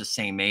 Daniel was the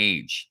same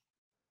age.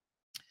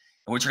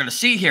 And what you're going to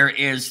see here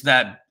is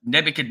that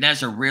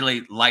Nebuchadnezzar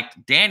really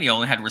liked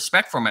Daniel and had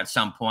respect for him at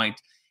some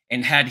point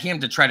and had him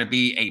to try to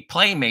be a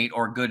playmate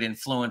or good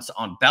influence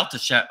on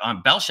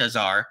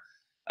Belshazzar,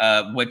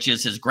 which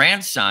is his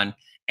grandson.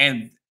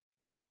 And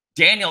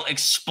Daniel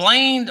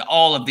explained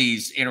all of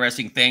these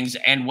interesting things.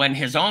 And when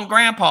his own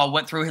grandpa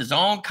went through his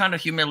own kind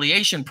of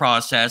humiliation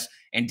process,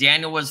 and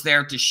Daniel was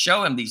there to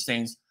show him these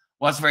things,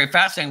 well, it's very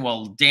fascinating.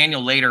 Well,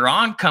 Daniel later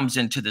on comes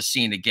into the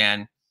scene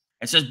again,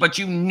 It says, but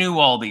you knew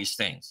all these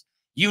things.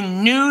 You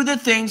knew the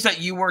things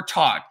that you were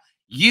taught.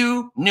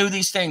 You knew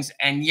these things,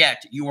 and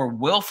yet you were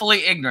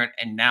willfully ignorant,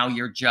 and now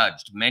you're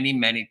judged. Many,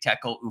 many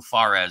tekel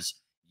ufares.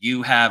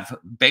 You have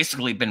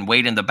basically been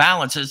weighed in the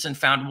balances and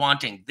found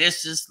wanting.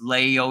 This is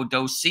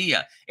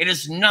Laodicea. It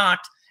is not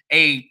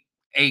a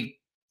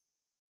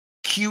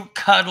cute,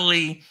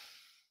 cuddly,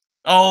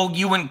 oh,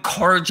 you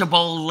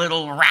incorrigible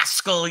little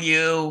rascal,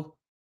 you.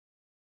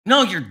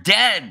 No, you're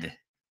dead.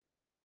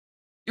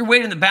 You're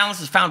weighed in the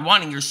balances, found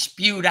wanting. You're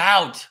spewed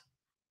out.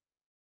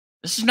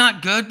 This is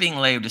not good being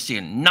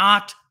Laodicean.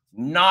 Not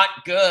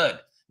good.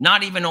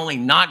 Not even only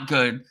not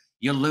good,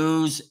 you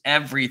lose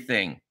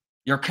everything.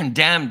 You're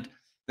condemned.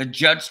 The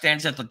judge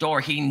stands at the door.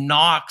 He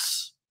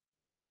knocks.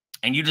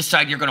 And you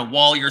decide you're going to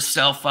wall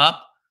yourself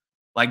up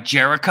like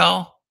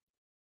Jericho.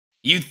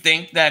 You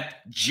think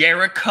that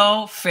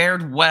Jericho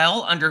fared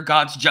well under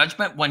God's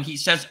judgment when he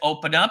says,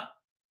 open up,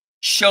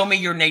 show me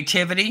your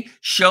nativity,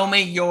 show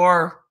me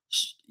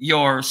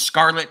your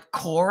scarlet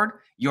cord,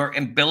 your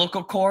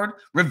umbilical cord,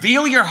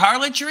 reveal your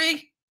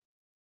harlotry.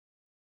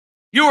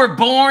 You were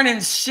born in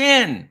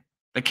sin,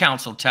 the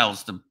council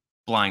tells the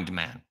blind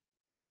man,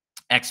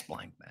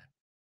 ex-blind man.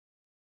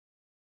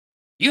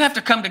 You have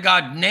to come to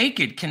God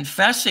naked,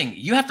 confessing.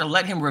 You have to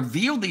let him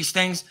reveal these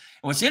things.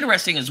 And what's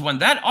interesting is when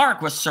that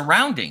ark was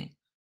surrounding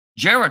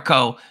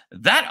Jericho,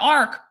 that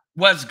ark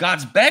was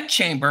God's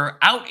bedchamber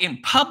out in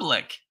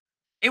public.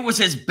 It was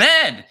his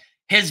bed,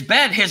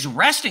 his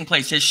resting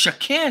place, his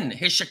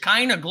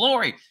Shekinah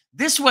glory.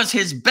 This was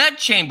his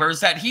bedchambers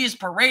that he is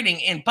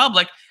parading in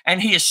public,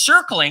 and he is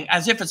circling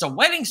as if it's a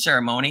wedding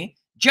ceremony,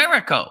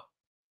 Jericho.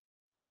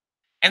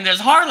 And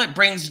this harlot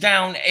brings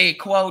down a,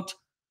 quote,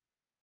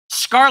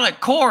 scarlet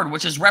cord,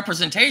 which is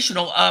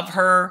representational of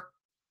her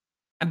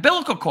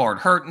umbilical cord,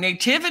 her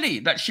nativity,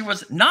 that she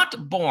was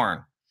not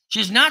born.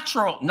 She's not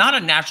a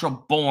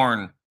natural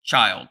born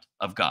child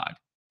of God.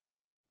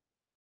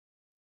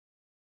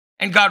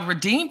 And God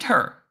redeemed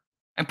her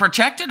and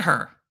protected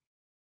her.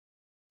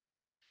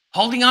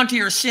 Holding on to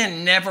your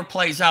sin never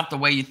plays out the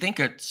way you think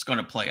it's going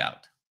to play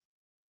out.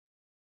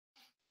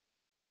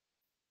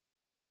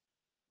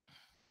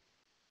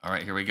 All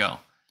right, here we go.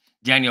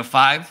 Daniel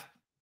 5.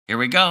 Here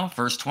we go.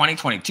 Verse 20,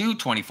 22,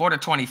 24 to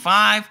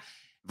 25.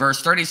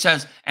 Verse 30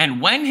 says,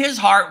 and when his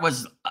heart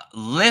was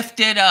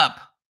lifted up,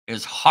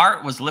 his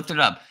heart was lifted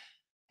up.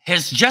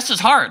 Just his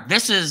heart.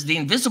 This is the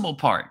invisible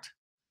part.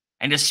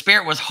 And his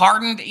spirit was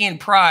hardened in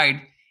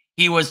pride.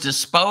 He was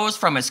disposed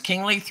from his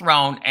kingly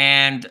throne,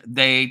 and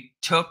they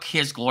took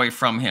his glory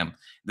from him.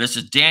 This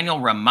is Daniel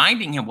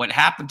reminding him what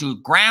happened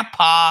to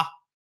Grandpa.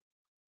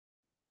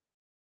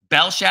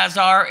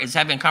 Belshazzar is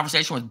having a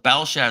conversation with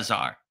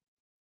Belshazzar.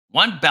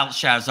 One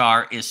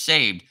Belshazzar is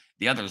saved,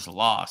 the other is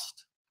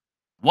lost.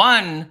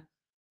 One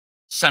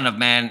son of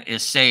man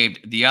is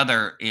saved, the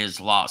other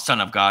is lost. Son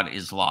of God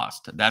is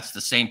lost. That's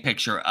the same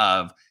picture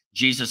of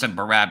Jesus and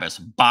Barabbas.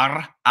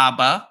 Bar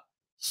Abba,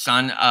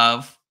 son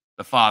of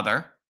the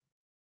Father.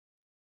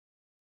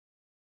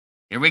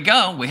 Here we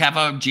go. We have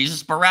a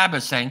Jesus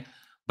Barabbas saying,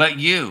 but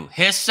you,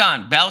 his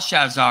son,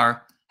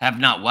 Belshazzar, have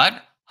not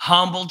what?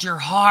 Humbled your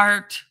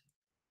heart.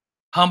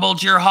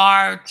 Humbled your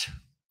heart.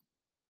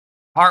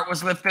 Heart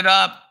was lifted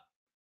up.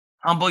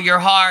 Humble your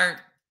heart.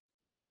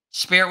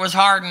 Spirit was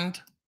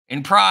hardened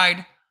in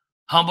pride.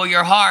 Humble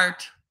your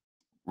heart.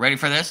 Ready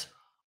for this?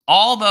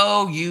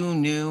 Although you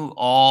knew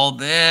all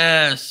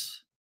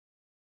this.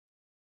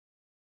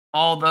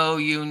 Although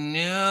you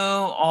knew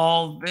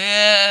all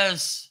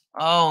this.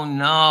 Oh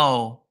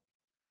no.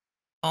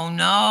 Oh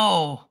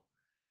no.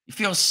 You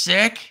feel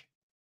sick?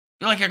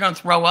 Feel like you're going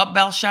to throw up,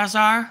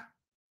 Belshazzar?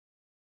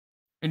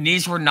 Your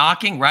knees were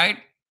knocking, right?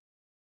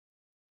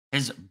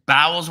 His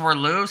bowels were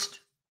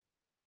loosed.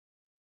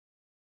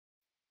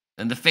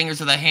 Then the fingers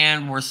of the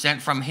hand were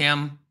sent from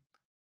him.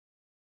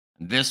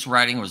 This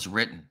writing was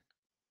written.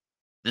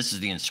 This is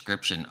the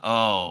inscription.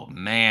 Oh,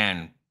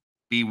 man.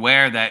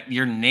 Beware that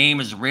your name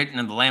is written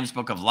in the Lamb's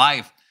Book of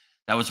Life.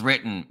 That was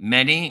written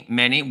many,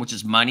 which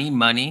is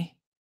money.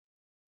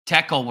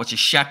 Tekel, which is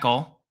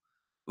shekel.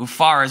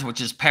 Ufares, which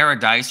is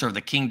paradise or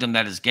the kingdom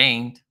that is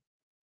gained.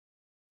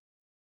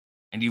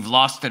 And you've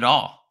lost it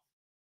all.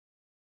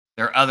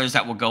 There are others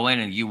that will go in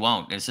and you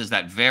won't. It says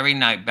that very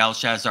night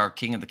Belshazzar,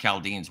 king of the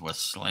Chaldeans, was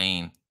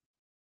slain.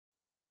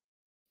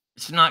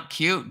 It's not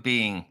cute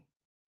being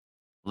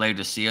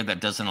Laodicea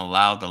that doesn't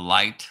allow the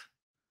light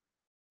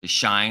to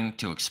shine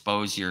to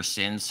expose your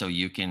sins so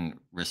you can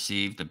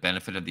receive the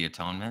benefit of the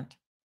atonement.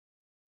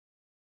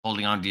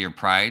 Holding on to your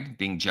pride,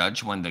 being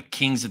judged when the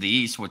kings of the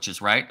east, which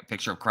is right, a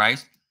picture of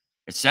Christ.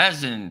 It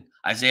says in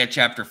Isaiah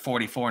chapter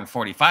 44 and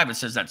 45, it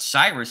says that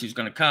Cyrus, who's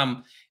going to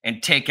come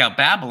and take out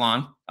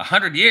Babylon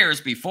 100 years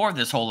before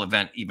this whole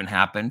event even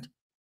happened.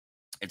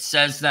 It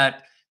says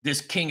that this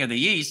king of the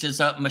east is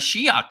a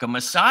Mashiach, a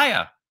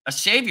Messiah, a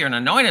savior, an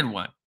anointed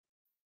one.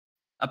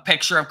 A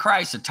picture of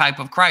Christ, a type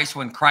of Christ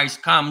when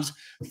Christ comes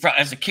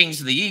as the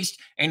kings of the east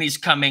and he's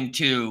coming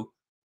to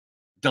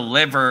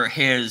deliver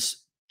his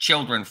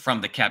children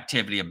from the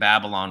captivity of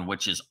Babylon,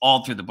 which is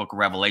all through the book of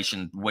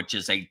Revelation, which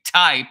is a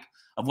type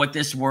of what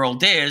this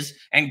world is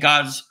and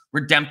God's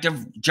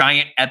redemptive,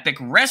 giant, epic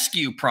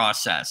rescue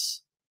process.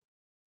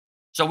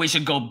 So we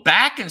should go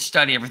back and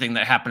study everything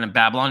that happened in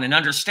Babylon and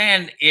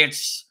understand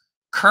its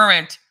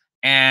current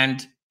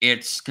and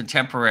its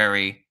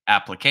contemporary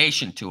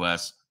application to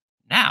us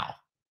now.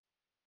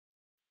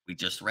 We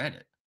just read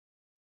it.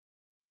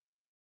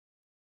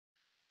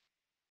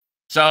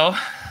 So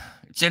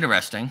it's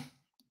interesting.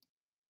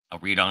 I'll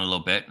read on a little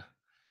bit.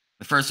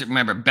 The first,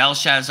 remember,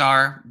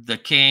 Belshazzar, the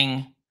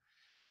king,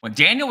 when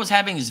Daniel was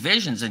having his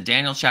visions in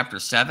Daniel chapter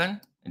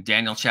 7 and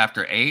Daniel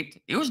chapter 8,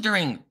 it was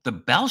during the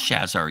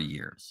Belshazzar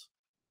years.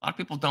 A lot of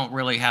people don't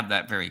really have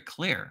that very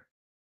clear.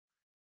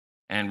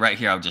 And right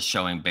here, I'm just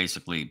showing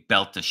basically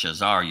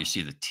Belteshazzar. You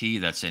see the T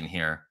that's in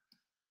here.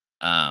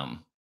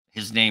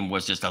 His name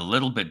was just a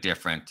little bit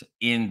different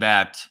in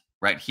that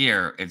right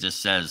here, it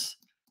just says,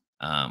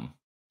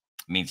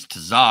 means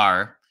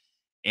Tazar.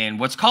 And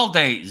what's called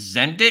a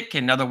Zendik,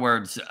 in other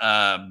words,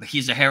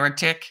 he's a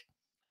heretic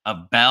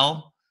of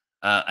Bel,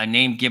 a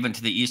name given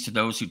to the East to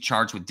those who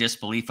charge with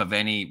disbelief of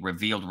any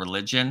revealed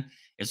religion,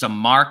 is a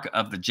mark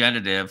of the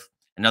genitive.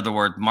 In other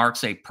words,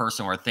 marks a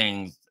person or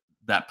thing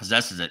that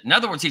possesses it. In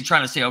other words, he's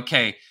trying to say,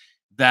 okay,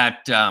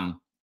 that,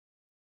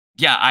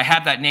 yeah, I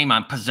have that name.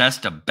 I'm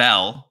possessed of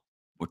Bel,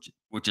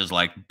 which is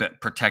like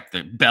protect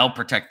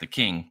the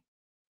king.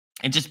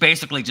 It just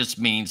basically just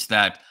means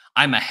that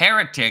I'm a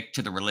heretic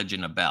to the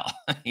religion of Bel.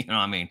 You know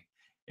what I mean?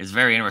 It's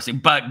very interesting,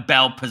 but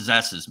Bel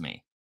possesses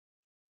me.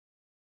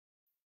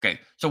 Okay,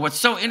 so what's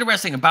so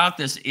interesting about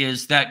this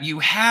is that you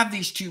have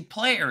these two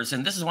players,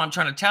 and this is what I'm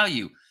trying to tell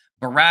you.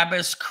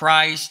 Barabbas,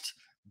 Christ,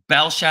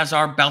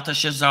 Belshazzar,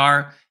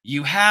 Belteshazzar.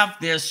 You have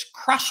this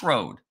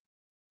crossroad.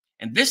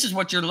 And this is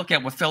what you're looking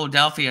at with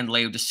Philadelphia and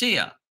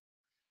Laodicea.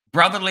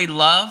 Brotherly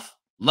love,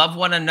 love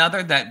one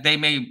another, that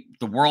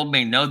the world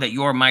may know that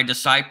you are my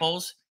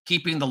disciples,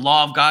 keeping the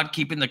law of God,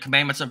 keeping the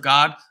commandments of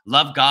God,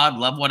 love,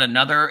 love one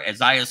another, as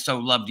I have so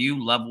loved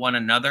you, love one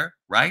another,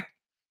 right?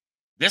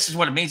 This is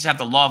what it means to have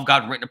the law of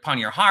God written upon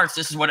your hearts.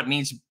 This is what it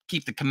means to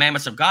keep the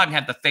commandments of God and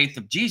have the faith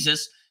of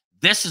Jesus.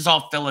 This is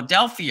all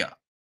Philadelphia.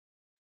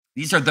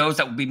 These are those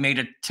that will be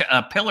made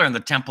a pillar in the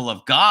temple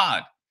of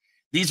God.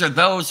 These are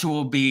those who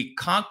will be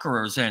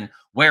conquerors and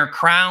wear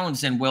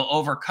crowns and will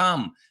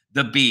overcome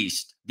the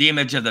beast, the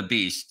image of the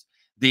beast,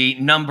 the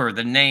number,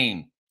 the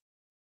name,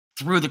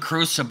 through the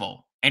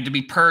crucible, and to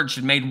be purged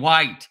and made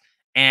white,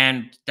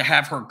 and to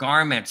have her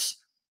garments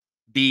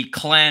be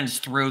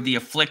cleansed through the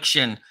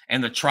affliction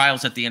and the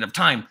trials at the end of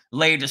time.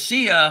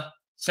 Laodicea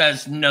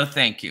says, no,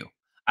 thank you.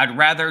 I'd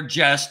rather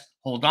just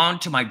hold on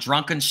to my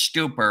drunken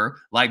stupor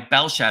like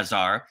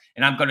Belshazzar,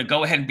 and I'm going to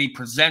go ahead and be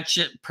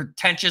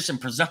pretentious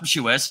and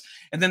presumptuous.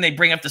 And then they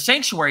bring up the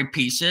sanctuary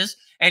pieces,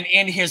 and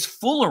in his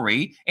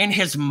foolery, in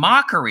his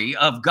mockery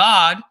of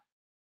God,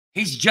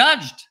 he's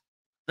judged.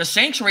 The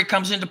sanctuary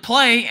comes into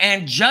play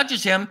and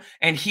judges him,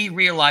 and he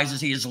realizes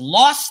he has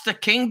lost the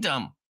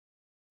kingdom.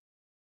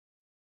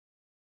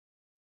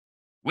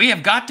 We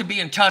have got to be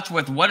in touch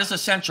with what is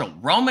essential.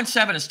 Romans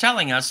 7 is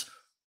telling us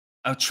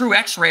a true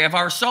x-ray of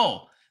our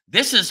soul.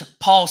 This is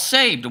Paul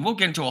saved, and we'll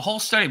get into a whole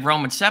study of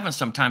Romans 7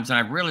 sometimes, and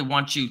I really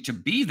want you to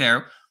be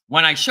there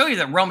when I show you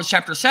that Romans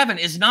chapter 7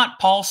 is not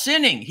Paul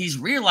sinning. He's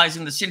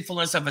realizing the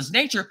sinfulness of his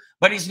nature,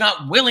 but he's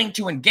not willing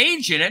to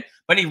engage in it,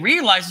 but he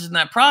realizes in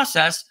that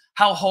process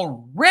how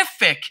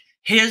horrific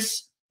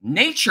his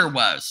nature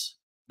was,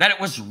 that it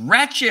was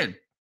wretched,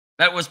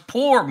 that it was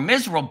poor,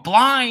 miserable,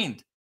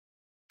 blind,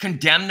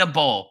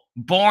 condemnable,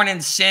 born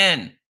in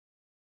sin,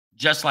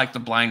 just like the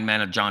blind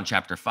man of John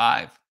chapter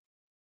 5.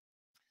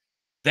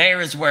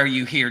 There is where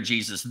you hear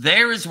Jesus.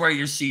 There is where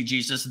you see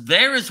Jesus.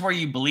 There is where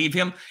you believe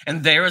him,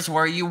 and there is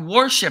where you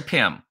worship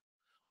him.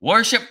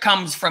 Worship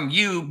comes from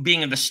you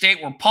being in the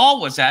state where Paul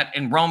was at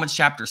in Romans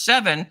chapter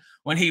 7,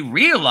 when he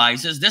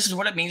realizes this is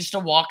what it means to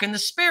walk in the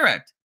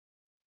Spirit.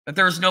 That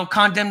there is no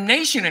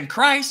condemnation in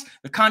Christ.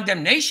 The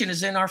condemnation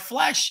is in our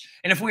flesh.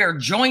 And if we are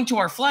joined to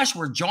our flesh,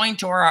 we're joined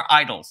to our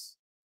idols.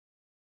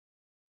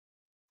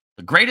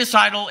 The greatest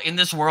idol in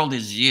this world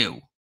is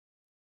you,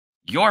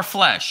 your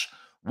flesh.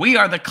 We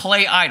are the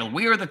clay idol.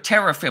 We are the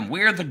teraphim.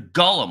 We are the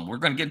golem. We're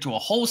going to get into a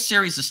whole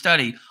series of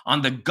study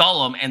on the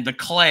golem and the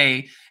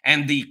clay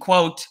and the,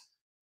 quote,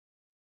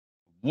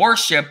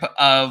 worship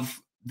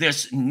of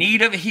this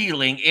need of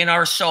healing in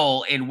our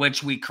soul in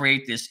which we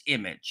create this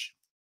image.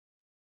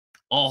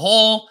 A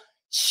whole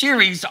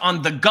series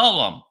on the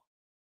golem,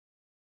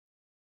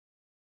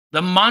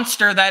 the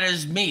monster that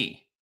is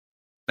me,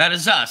 that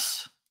is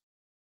us.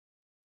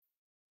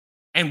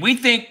 And we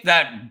think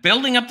that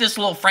building up this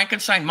little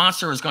Frankenstein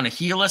monster is going to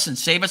heal us and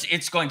save us.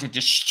 It's going to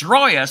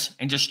destroy us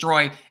and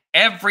destroy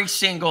every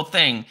single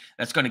thing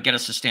that's going to get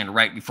us to stand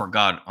right before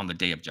God on the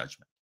day of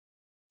judgment.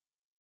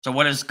 So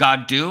what does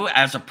God do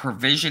as a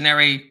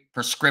provisionary,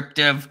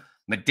 prescriptive,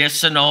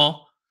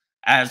 medicinal,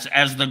 as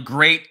the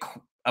great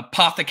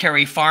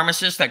apothecary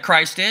pharmacist that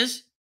Christ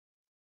is?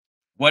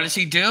 What does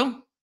he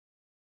do?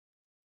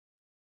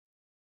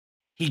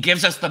 He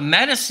gives us the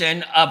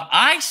medicine of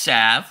eye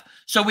salve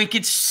so we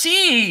could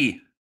see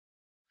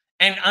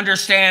and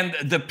understand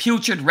the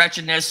putrid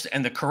wretchedness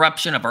and the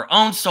corruption of our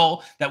own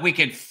soul, that we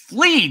could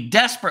flee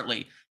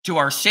desperately to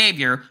our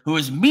Savior who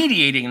is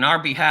mediating in our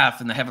behalf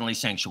in the heavenly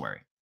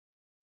sanctuary.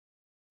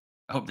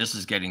 I hope this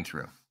is getting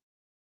through.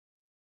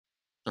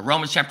 So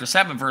Romans chapter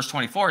 7, verse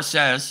 24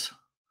 says,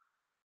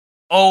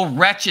 "Oh,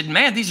 wretched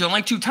man." These are the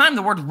only two times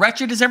the word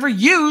wretched is ever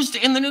used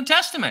in the New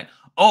Testament.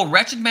 "Oh,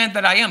 wretched man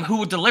that I am, who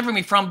will deliver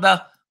me from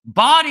the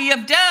body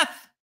of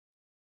death?"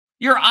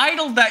 Your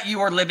idol that you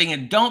are living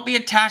in. Don't be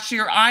attached to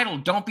your idol.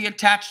 Don't be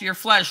attached to your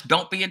flesh.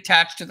 Don't be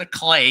attached to the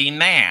clay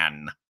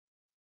man.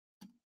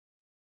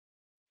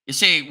 You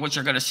see, what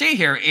you're going to see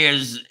here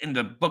is in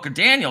the book of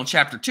Daniel,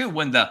 chapter 2,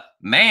 when the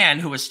man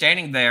who is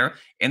standing there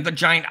in the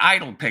giant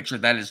idol picture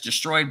that is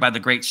destroyed by the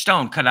great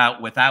stone cut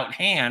out without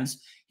hands,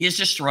 he is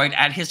destroyed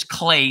at his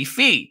clay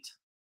feet.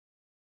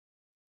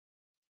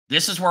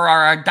 This is where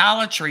our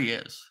idolatry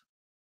is.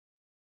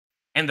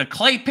 And the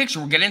clay picture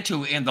we'll get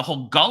into in the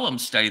whole Gollum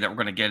study that we're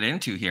going to get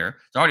into here.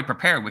 It's already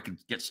prepared. We could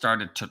get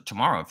started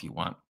tomorrow if you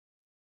want.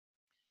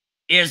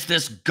 Is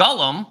this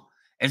Gollum,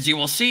 as you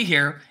will see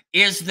here,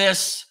 is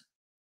this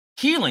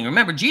healing.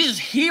 Remember, Jesus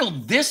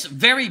healed this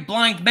very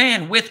blind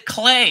man with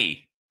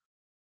clay.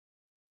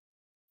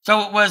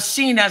 So it was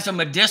seen as a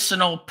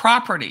medicinal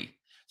property.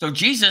 So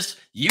Jesus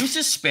used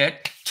his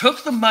spit,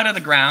 took the mud of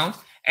the ground,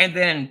 and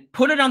then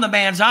put it on the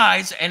man's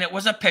eyes, and it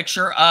was a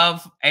picture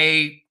of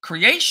a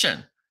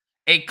creation,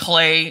 a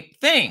clay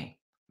thing.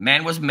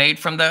 Man was made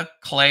from the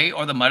clay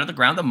or the mud of the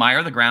ground, the mire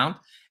of the ground.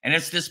 And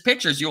it's this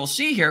picture, as you'll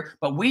see here,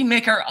 but we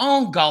make our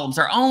own golems,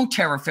 our own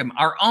teraphim,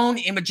 our own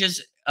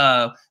images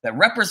that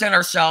represent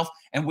ourselves,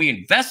 and we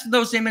invest in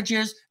those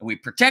images, and we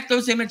protect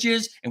those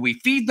images, and we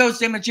feed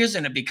those images,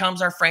 and it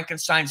becomes our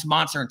Frankenstein's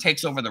monster and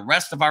takes over the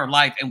rest of our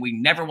life, and we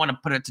never want to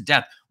put it to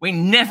death. We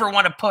never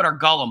want to put our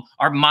golem,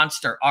 our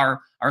monster,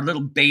 our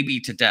little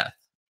baby to death.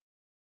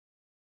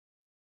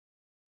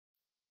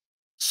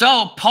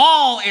 So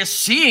Paul is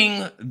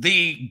seeing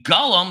the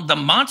golem, the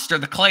monster,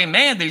 the clay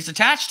man that he's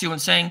attached to,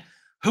 and saying,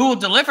 who will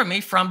deliver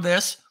me from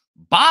this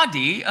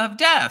body of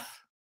death?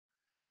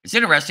 It's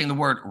interesting, the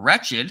word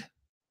wretched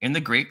in the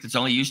Greek, that's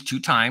only used 2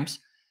 times,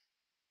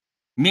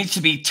 means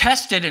to be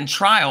tested in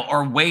trial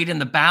or weighed in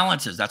the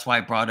balances. That's why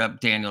I brought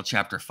up Daniel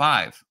chapter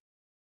 5.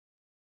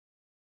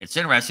 It's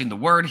interesting, the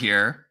word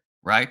here,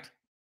 right?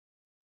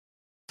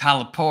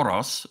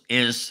 Talaporos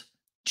is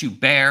to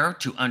bear,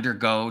 to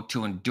undergo,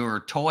 to endure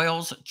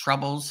toils,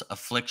 troubles,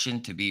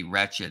 affliction, to be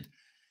wretched,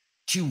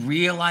 to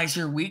realize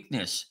your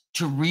weakness,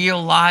 to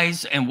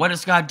realize, and what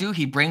does God do?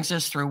 He brings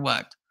us through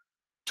what?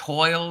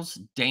 Toils,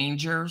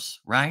 dangers,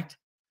 right?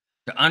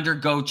 To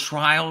undergo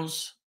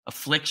trials,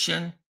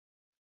 affliction.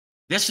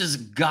 This is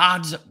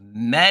God's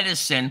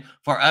medicine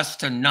for us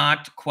to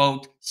not,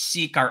 quote,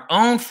 seek our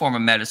own form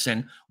of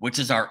medicine, which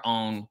is our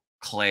own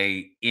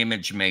clay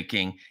image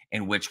making,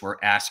 in which we're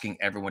asking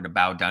everyone to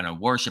bow down and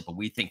worship. But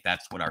we think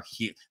that's what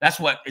that's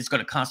what is going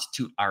to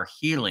constitute our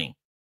healing.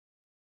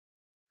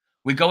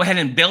 We go ahead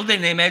and build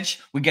an image.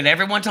 We get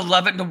everyone to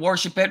love it and to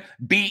worship it,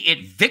 be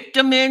it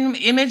victim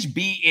image,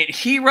 be it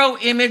hero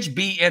image,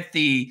 be it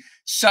the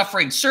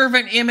suffering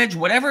servant image,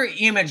 whatever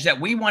image that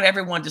we want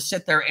everyone to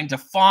sit there and to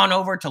fawn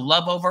over, to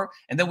love over.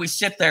 And then we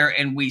sit there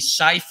and we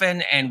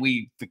siphon and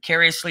we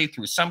vicariously,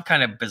 through some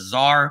kind of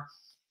bizarre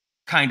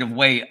kind of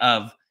way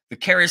of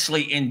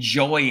vicariously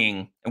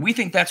enjoying. And we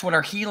think that's what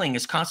our healing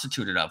is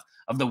constituted of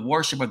the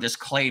worship of this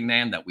clay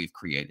man that we've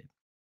created.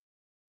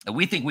 And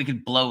we think we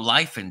could blow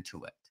life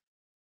into it.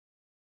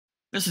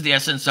 This is the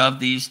essence of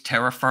these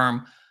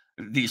teraphim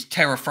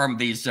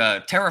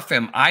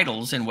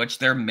idols, in which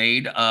they're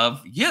made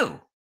of you.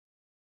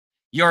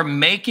 You're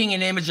making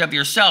an image of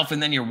yourself,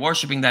 and then you're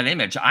worshiping that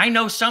image. I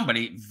know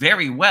somebody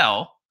very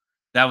well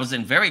that was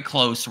in very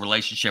close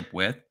relationship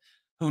with,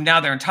 who now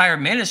their entire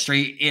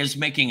ministry is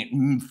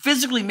making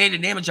physically made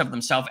an image of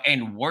themselves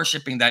and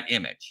worshiping that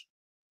image,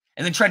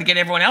 and then trying to get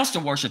everyone else to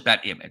worship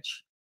that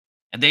image.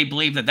 And they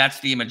believe that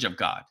that's the image of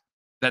God,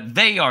 that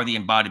they are the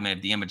embodiment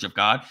of the image of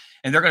God.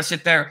 And they're going to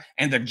sit there,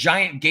 and the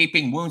giant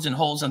gaping wounds and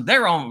holes in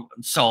their own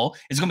soul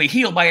is going to be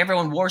healed by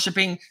everyone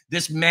worshiping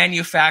this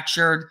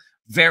manufactured,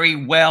 very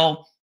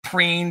well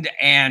preened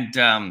and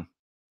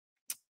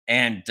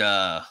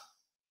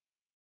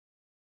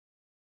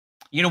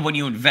you know, when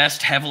you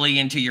invest heavily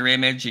into your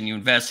image and you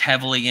invest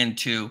heavily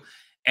into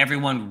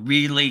everyone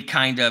really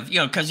kind of, you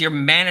know, because you're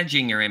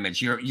managing your image,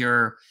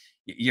 you're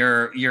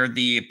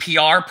the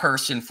PR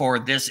person for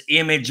this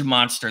image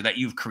monster that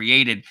you've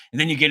created. And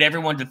then you get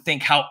everyone to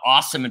think how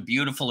awesome and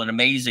beautiful and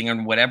amazing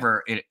and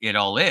whatever it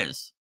all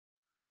is.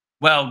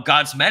 Well,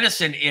 God's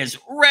medicine is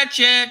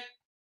wretched.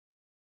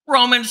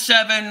 Romans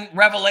 7,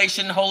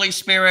 Revelation, Holy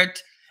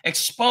Spirit,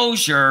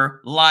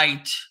 exposure,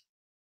 light,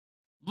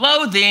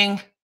 loathing,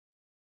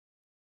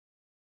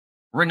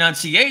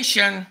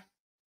 renunciation,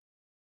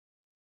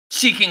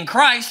 seeking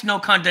Christ, no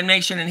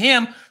condemnation in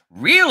him,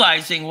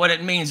 realizing what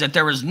it means that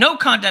there is no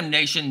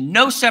condemnation,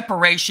 no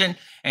separation,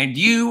 and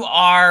you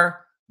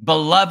are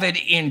beloved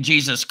in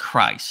Jesus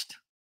Christ.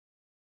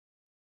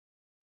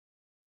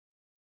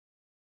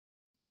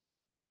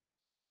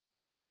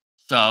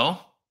 So,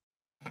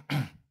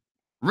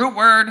 root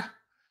word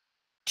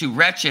to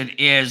wretched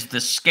is the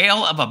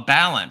scale of a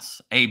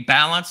balance, a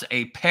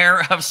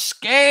pair of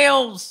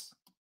scales.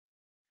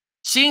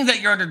 Seeing that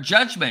you're under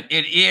judgment,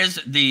 it is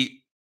the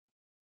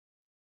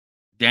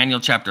Daniel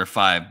chapter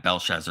 5,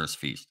 Belshazzar's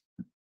feast.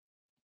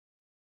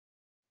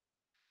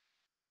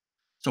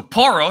 So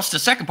poros, the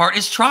second part,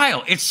 is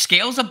trial. It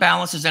scales of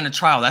balances and a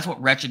trial. That's what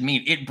wretched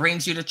means. It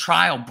brings you to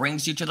trial,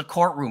 brings you to the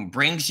courtroom,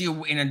 brings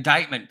you an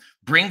indictment,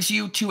 brings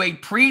you to a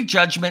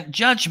pre-judgment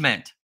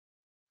judgment.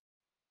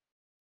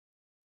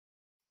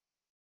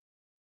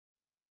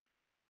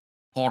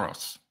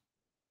 Poros.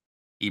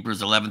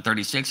 Hebrews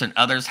 11:36, and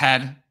others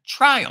had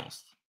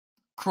trials,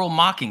 cruel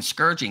mockings,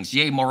 scourgings,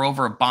 yea,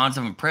 moreover, bonds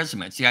of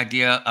imprisonment. It's the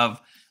idea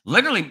of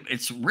literally,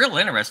 it's real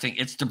interesting.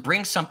 It's to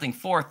bring something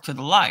forth to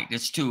the light.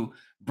 It's to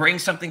bring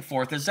something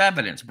forth as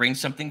evidence, bring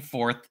something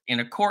forth in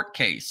a court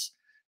case,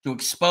 to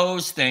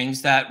expose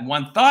things that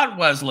one thought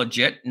was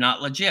legit,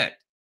 not legit.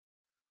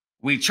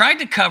 We tried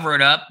to cover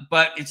it up,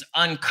 but it's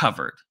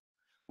uncovered.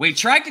 We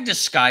tried to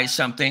disguise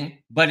something,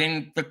 but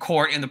in the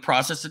court, in the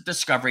process of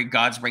discovery,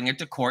 God's bringing it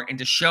to court and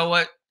to show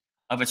it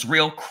of its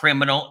real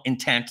criminal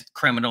intent,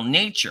 criminal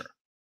nature.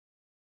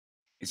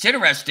 It's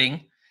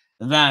interesting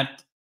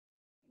that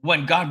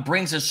when God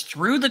brings us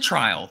through the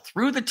trial,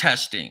 through the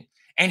testing,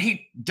 and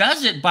he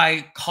does it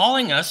by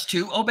calling us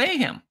to obey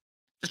him,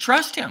 to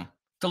trust him,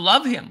 to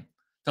love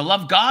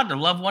God, to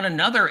love one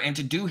another, and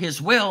to do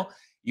his will,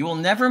 you will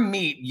never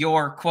meet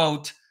your,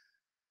 quote,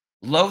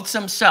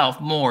 loathsome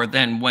self more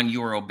than when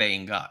you are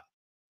obeying God.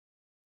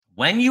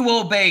 When you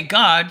obey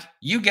God,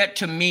 you get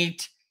to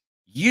meet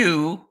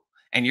you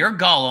and your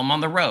Gollum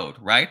on the road,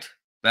 right?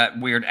 That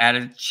weird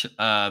adage,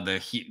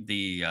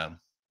 the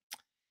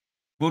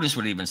Buddhists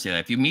would even say that.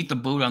 If you meet the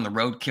Buddha on the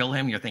road, kill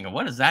him. You're thinking,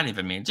 what does that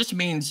even mean? It just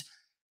means,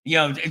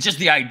 it's just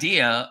the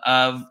idea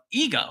of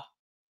ego.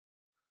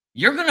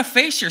 You're going to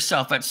face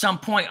yourself at some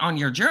point on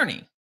your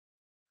journey.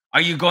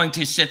 Are you going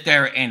to sit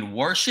there and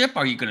worship?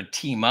 Are you going to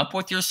team up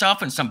with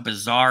yourself in some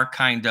bizarre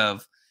kind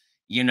of,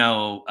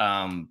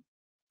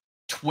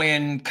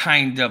 twin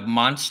kind of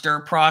monster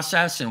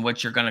process in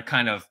which you're going to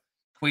kind of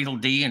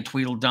Tweedledee and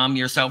Tweedledum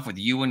yourself with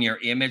you and your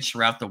image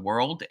throughout the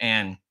world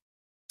and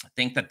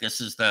think that this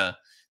is the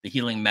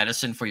healing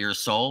medicine for your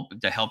soul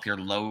to help your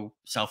low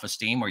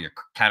self-esteem or your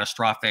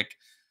catastrophic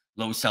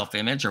low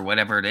self-image or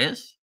whatever it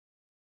is?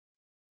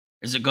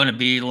 Is it going to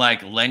be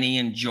like Lenny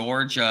and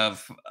George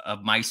of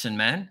Mice and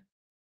Men,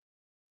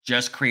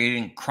 just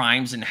creating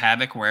crimes and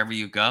havoc wherever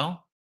you go?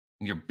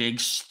 And your big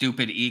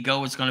stupid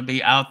ego is going to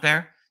be out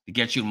there to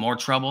get you in more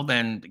trouble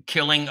than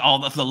killing all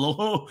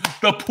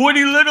the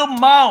pretty little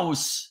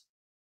mouse.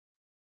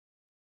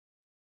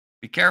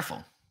 Be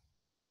careful.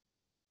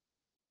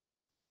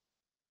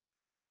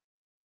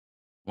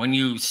 When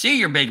you see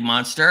your big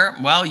monster,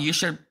 well, you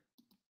should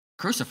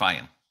crucify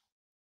him.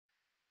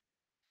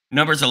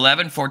 Numbers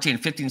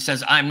 11:14-15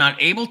 says, I'm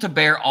not able to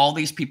bear all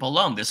these people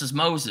alone. This is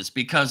Moses,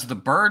 because the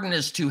burden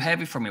is too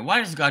heavy for me. Why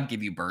does God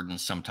give you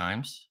burdens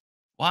sometimes?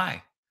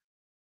 Why?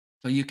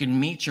 So you can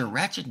meet your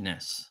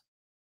wretchedness,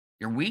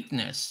 your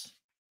weakness,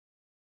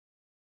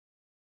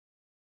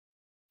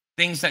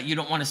 things that you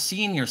don't want to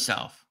see in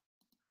yourself.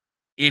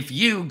 If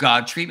you,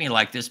 God, treat me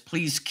like this,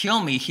 please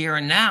kill me here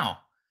and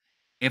now.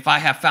 If I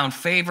have found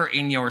favor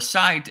in your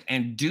sight,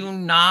 and do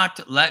not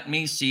let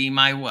me see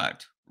my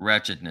what?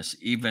 Wretchedness.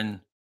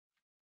 Even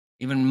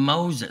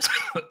Moses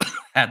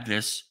had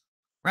this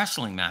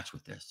wrestling match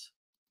with this.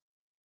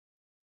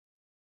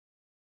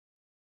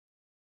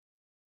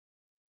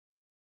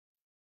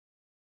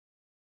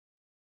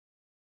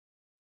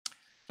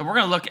 So we're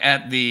going to look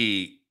at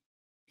the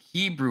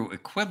Hebrew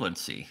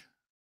equivalency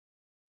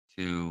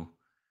to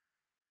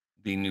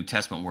the New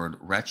Testament word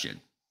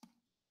wretched.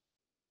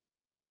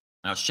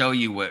 I'll show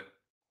you what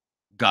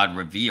God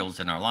reveals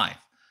in our life.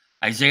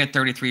 Isaiah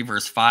 33,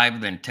 verse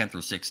 5, then 10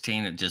 through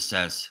 16, it just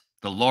says,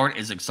 the Lord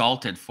is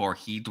exalted, for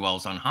he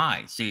dwells on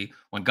high. See,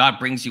 when God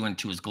brings you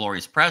into his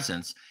glorious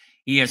presence,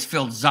 he has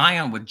filled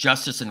Zion with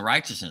justice and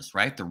righteousness,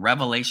 right? The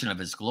revelation of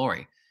his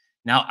glory.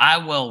 Now I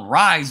will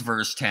rise,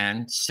 verse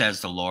 10, says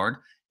the Lord.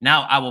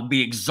 Now I will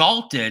be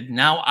exalted.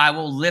 Now I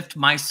will lift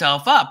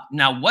myself up.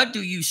 Now, what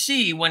do you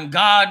see when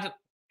God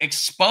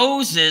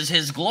exposes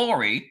his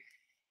glory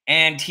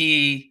and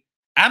he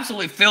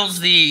absolutely fills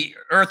the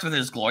earth with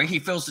his glory? He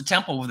fills the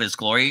temple with his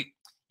glory.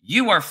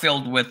 You are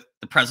filled with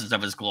the presence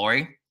of his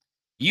glory.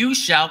 You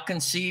shall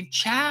conceive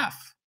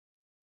chaff.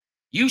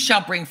 You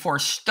shall bring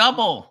forth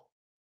stubble.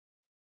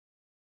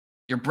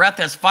 Your breath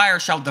as fire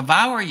shall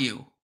devour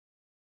you.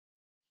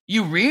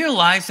 You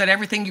realize that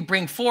everything you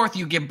bring forth,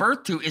 you give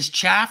birth to, is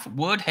chaff,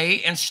 wood,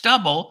 hay, and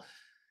stubble.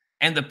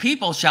 And the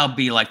people shall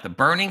be like the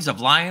burnings of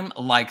lime,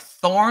 like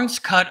thorns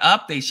cut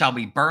up. They shall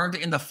be burned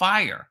in the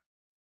fire.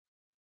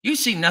 You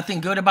see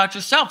nothing good about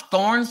yourself.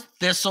 Thorns,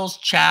 thistles,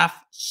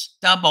 chaff,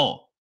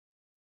 stubble.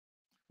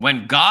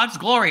 When God's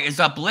glory is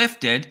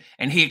uplifted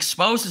and he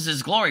exposes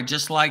his glory,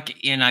 just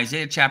like in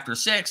Isaiah chapter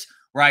 6,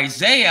 where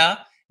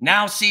Isaiah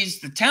now sees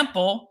the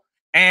temple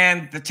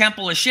and the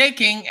temple is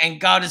shaking,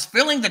 and God is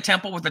filling the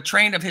temple with the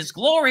train of his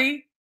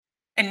glory.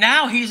 And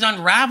now he's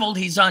unraveled,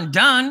 he's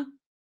undone.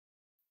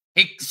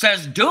 He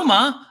says,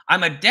 Duma,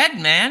 I'm a dead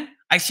man.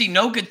 I see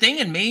no good thing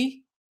in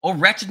me. O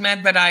wretched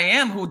man that I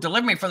am, who will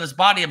deliver me from this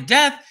body of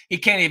death. He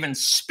can't even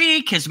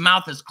speak. His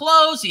mouth is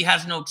closed. He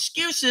has no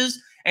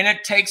excuses. And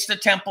it takes the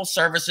temple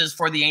services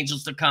for the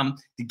angels to come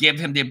to give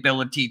him the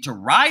ability to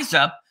rise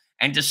up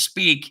and to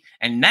speak.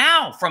 And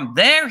now from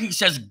there, he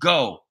says,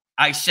 go,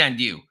 I send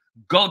you.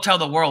 Go tell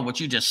the world what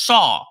you just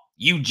saw.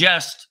 You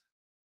just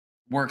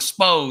were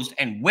exposed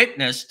and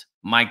witnessed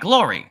my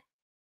glory.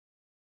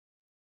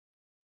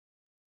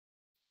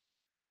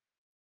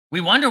 We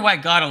wonder why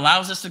God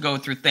allows us to go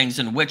through things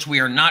in which we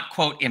are not,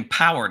 quote,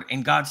 empowered.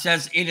 And God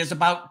says it is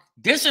about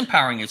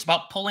disempowering. It's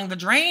about pulling the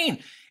drain.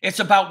 It's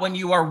about when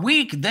you are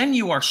weak, then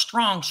you are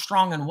strong.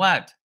 Strong in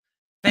what?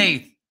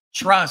 Faith,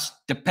 trust,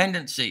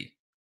 dependency.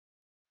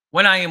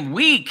 When I am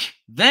weak,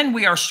 then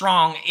we are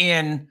strong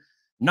in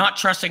not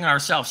trusting in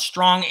ourselves,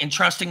 strong in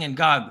trusting in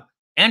God.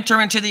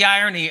 Enter into the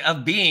irony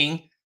of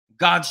being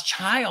God's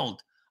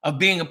child, of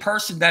being a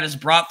person that is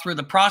brought through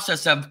the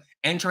process of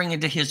entering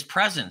into his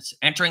presence,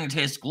 entering into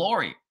his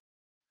glory.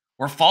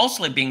 We're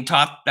falsely being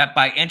taught that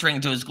by entering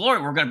into his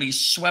glory, we're going to be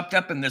swept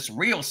up in this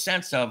real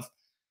sense of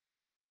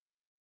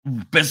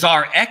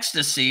bizarre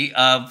ecstasy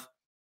of,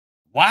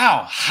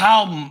 wow,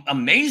 how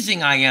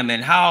amazing I am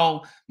and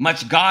how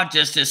much God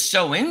just is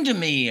so into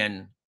me.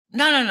 And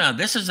no,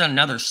 this is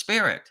another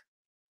spirit.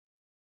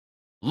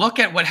 Look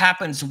at what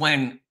happens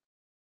when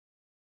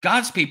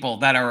God's people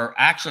that are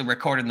actually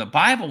recorded in the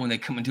Bible, when they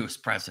come into his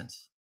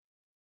presence.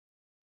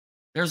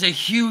 There's a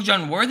huge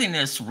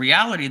unworthiness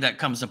reality that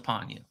comes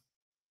upon you.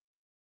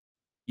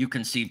 You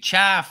conceive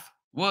chaff,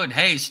 wood,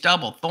 hay,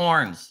 stubble,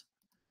 thorns.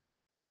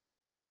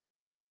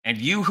 And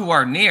you who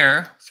are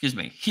near,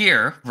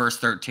 here, verse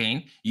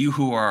 13, you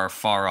who are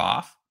far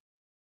off,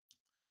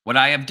 what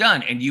I have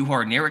done, and you who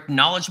are near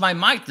acknowledge my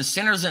might. The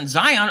sinners in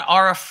Zion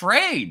are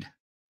afraid.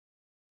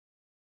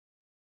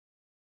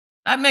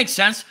 That makes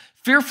sense.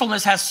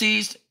 Fearfulness has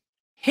seized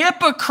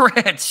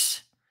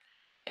hypocrites.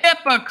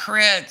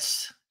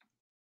 Hypocrites.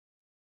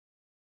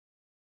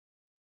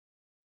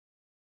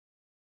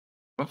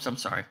 Whoops, I'm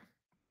sorry.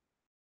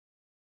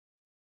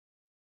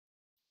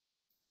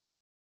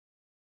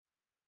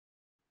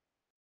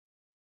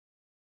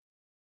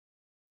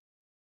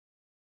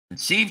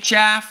 Conceive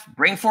chaff,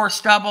 bring forth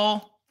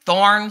stubble,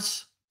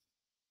 thorns,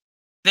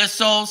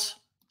 thistles,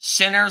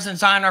 sinners in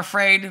Zion are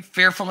afraid.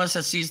 Fearfulness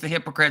has seized the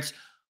hypocrites.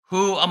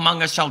 Who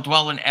among us shall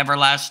dwell in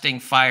everlasting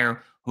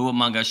fire? Who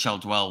among us shall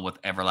dwell with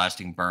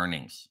everlasting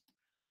burnings?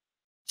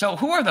 So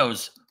who are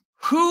those?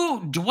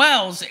 Who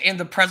dwells in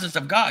the presence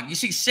of God? You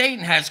see,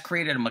 Satan has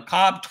created a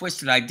macabre,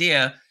 twisted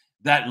idea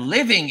that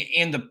living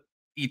in the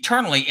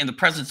eternally in the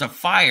presence of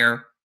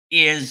fire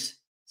is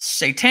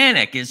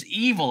satanic, is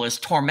evil, is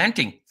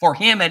tormenting. For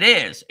him it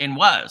is and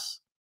was.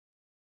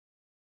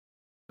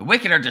 The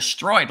wicked are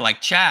destroyed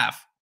like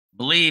chaff.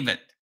 Believe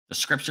it. The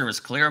scripture is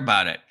clear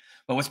about it.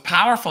 But what's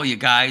powerful, you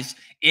guys,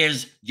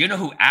 is you know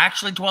who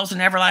actually dwells in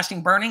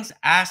everlasting burnings?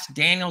 Ask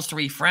Daniel's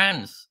 3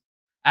 friends.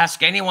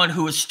 Ask anyone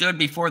who has stood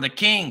before the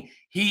king.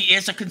 He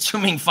is a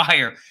consuming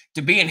fire.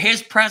 To be in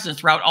his presence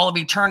throughout all of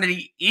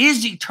eternity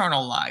is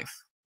eternal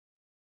life.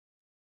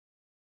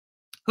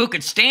 Who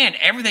could stand?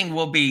 Everything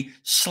will be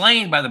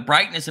slain by the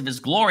brightness of his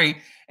glory,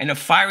 and a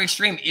fiery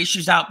stream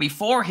issues out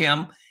before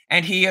him,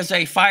 and he is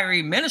a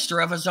fiery minister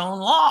of his own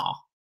law.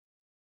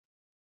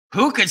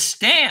 Who could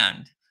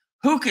stand?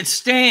 Who could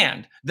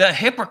stand? The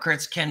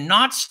hypocrites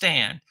cannot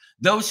stand.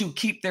 Those who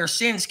keep their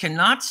sins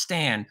cannot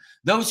stand.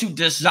 Those who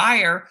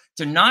desire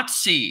to not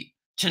see,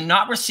 to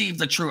not receive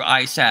the true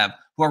eye salve,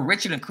 who are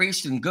rich and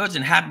increased in goods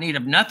and have need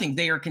of nothing,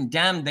 they are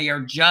condemned, they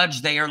are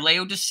judged, they are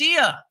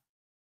Laodicea.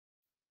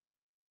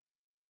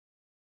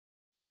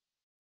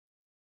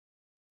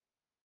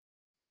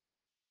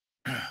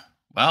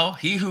 Well,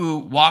 he who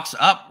walks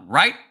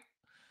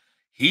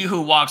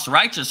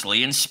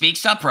righteously and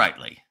speaks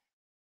uprightly.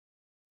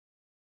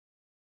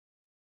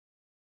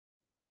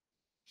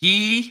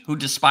 He who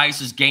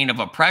despises gain of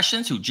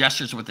oppressions, who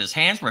gestures with his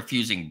hands,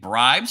 refusing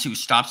bribes, who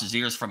stops his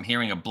ears from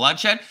hearing of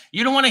bloodshed.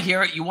 You don't want to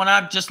hear it. You want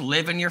to just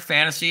live in your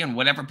fantasy and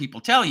whatever people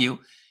tell you.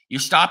 You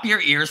stop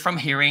your ears from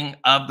hearing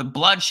of the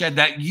bloodshed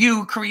that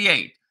you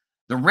create,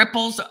 the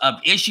ripples of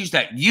issues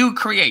that you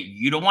create.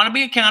 You don't want to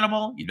be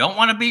accountable. You don't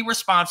want to be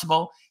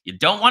responsible. You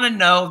don't want to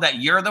know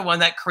that you're the one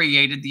that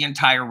created the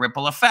entire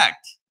ripple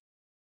effect.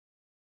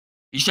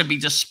 You should be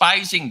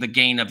despising the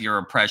gain of your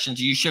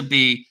oppressions. You should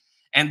be.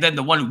 And then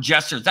the one who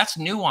gestures, that's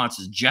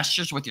nuances,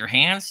 gestures with your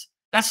hands.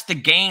 That's the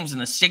games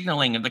and the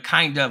signaling of the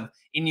kind of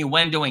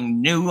innuendoing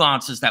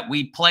nuances that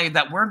we play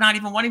that we're not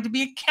even wanting to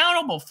be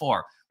accountable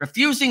for.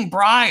 Refusing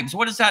bribes.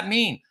 What does that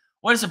mean?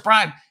 What is a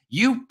bribe?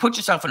 You put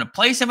yourself in a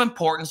place of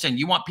importance and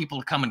you want people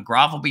to come and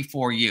grovel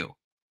before you.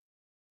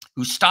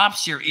 Who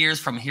stops your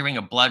ears from hearing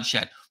of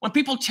bloodshed. When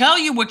people tell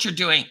you what you're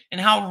doing and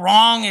how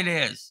wrong it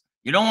is,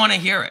 you don't want to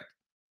hear it.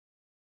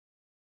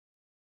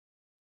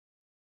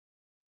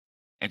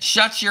 and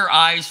shuts your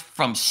eyes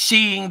from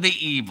seeing the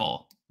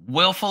evil,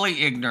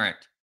 willfully ignorant.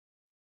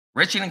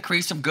 Rich and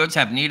increase of goods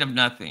have need of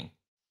nothing.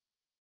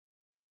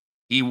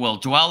 He will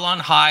dwell on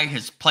high.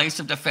 His place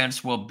of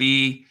defense will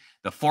be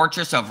the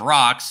fortress of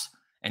rocks.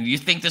 And you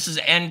think this is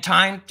end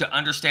time to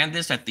understand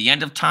this at the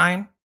end of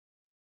time?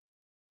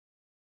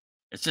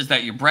 It says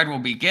that your bread will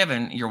be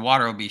given, your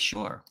water will be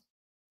sure.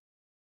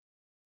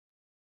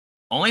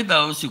 Only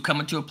those who come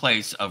into a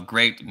place of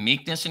great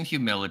meekness and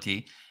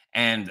humility,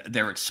 and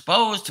they're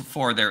exposed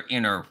for their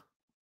inner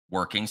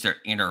workings, their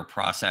inner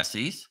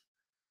processes,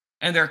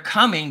 and they're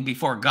coming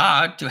before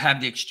God to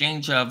have the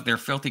exchange of their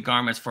filthy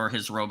garments for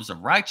his robes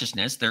of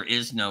righteousness. There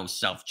is no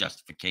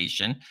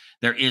self-justification.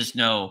 There is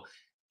no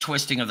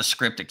twisting of the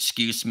script,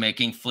 excuse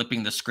making,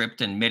 flipping the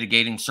script, and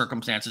mitigating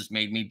circumstances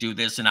made me do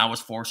this, and I was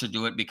forced to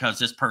do it because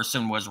this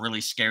person was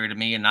really scary to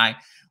me, and I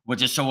was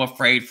just so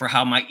afraid for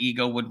how my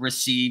ego would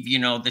receive,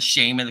 the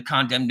shame and the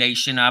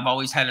condemnation. I've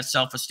always had a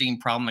self-esteem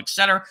problem, et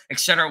cetera, et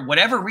cetera.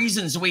 Whatever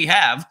reasons we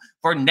have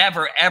for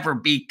never, ever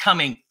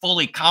becoming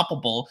fully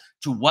comparable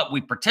to what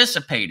we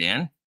participate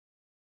in,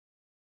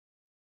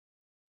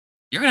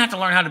 you're going to have to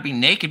learn how to be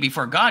naked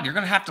before God. You're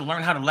going to have to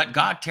learn how to let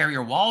God tear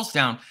your walls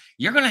down.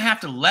 You're going to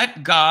have to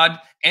let God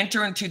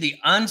enter into the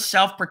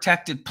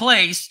unself-protected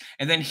place,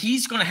 and then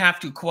he's going to have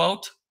to,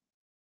 quote,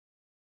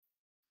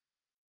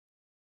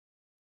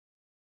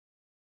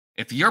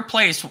 if your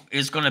place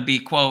is going to be,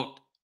 quote,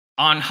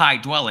 on high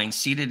dwelling,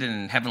 seated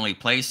in heavenly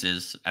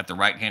places at the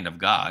right hand of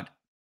God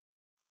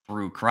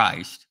through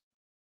Christ,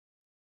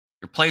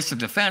 your place of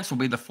defense will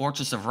be the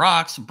fortress of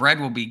rocks, bread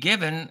will be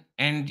given,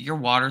 and your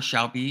water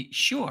shall be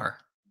sure.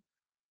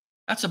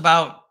 That's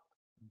about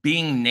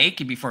being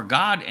naked before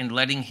God and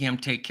letting him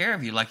take care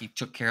of you like he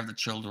took care of the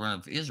children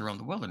of Israel in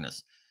the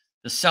wilderness.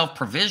 The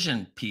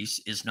self-provision piece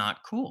is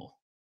not cool.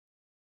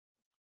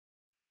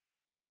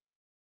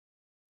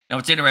 Now,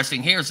 what's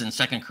interesting here is in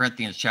 2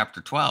 Corinthians chapter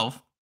 12,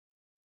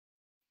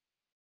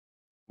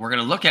 we're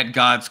going to look at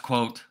God's,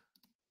 quote,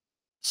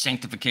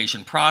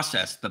 sanctification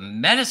process. The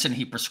medicine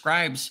he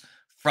prescribes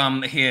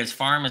from his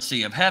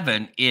pharmacy of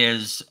heaven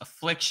is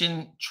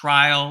affliction,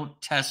 trial,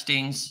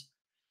 testings,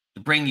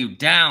 to bring you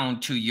down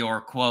to your,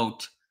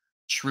 quote,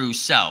 true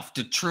self,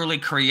 to truly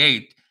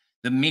create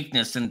the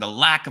meekness and the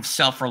lack of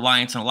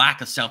self-reliance and lack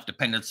of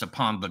self-dependence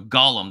upon the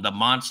golem, the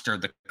monster,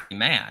 the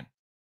man,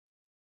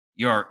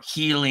 your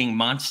healing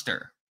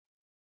monster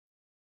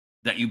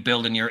that you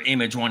build in your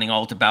image, wanting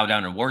all to bow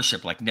down and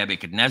worship like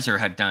Nebuchadnezzar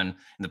had done in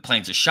the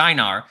plains of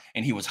Shinar,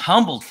 and he was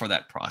humbled for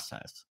that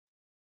process.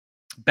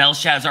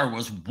 Belshazzar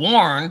was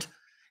warned,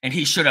 and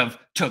he should have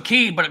took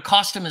heed, but it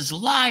cost him his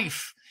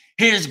life.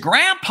 His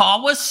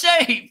grandpa was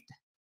saved.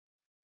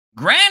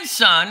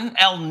 Grandson,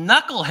 El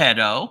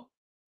Knuckleheado,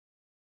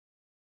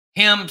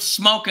 him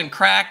smoking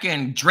crack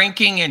and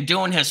drinking and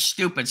doing his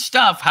stupid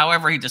stuff,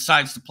 however he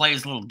decides to play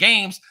his little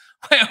games,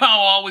 will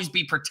always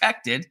be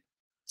protected.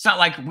 It's not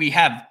like we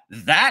have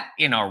that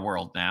in our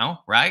world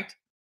now, right?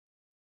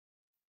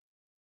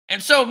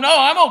 And so, no,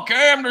 I'm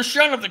okay. I'm the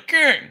son of the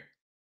king.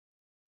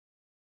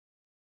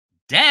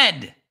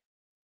 Dead.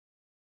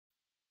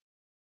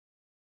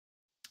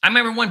 I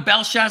remember when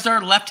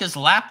Belshazzar left his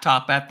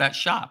laptop at that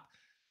shop.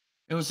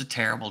 It was a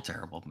terrible,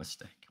 terrible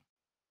mistake.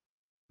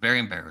 Very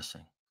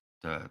embarrassing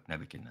to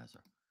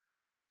Nebuchadnezzar.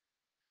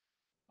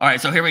 All right,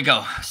 so here we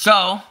go.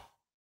 So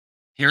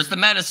here's the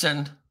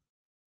medicine.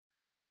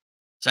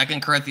 2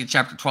 Corinthians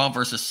chapter 12,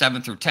 verses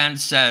 7 through 10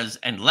 says,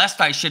 and lest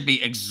I should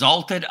be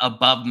exalted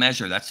above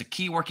measure. That's a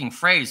key working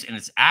phrase, and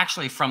it's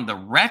actually from the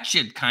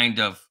wretched kind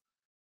of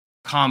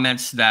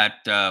comments that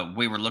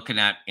we were looking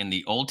at in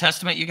the Old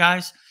Testament, you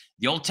guys.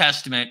 The Old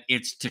Testament,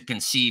 it's to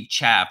conceive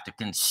chaff, to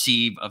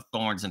conceive of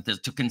thorns, and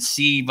to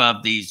conceive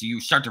of these. You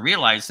start to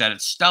realize that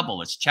it's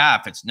stubble, it's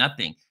chaff, it's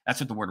nothing.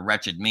 That's what the word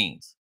wretched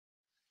means.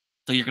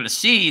 So you're going to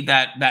see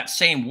that that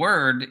same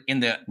word in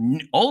the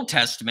Old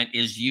Testament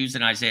is used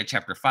in Isaiah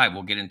chapter 5.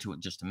 We'll get into it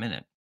in just a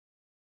minute.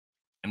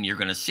 And you're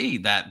going to see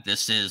that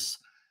this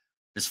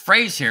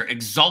phrase here,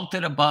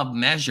 exalted above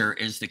measure,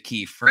 is the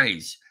key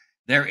phrase.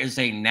 There is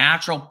a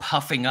natural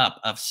puffing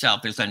up of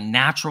self. There's a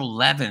natural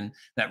leaven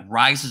that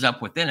rises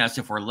up within us.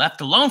 If we're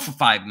left alone for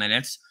 5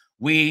 minutes,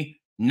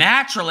 we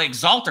naturally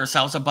exalt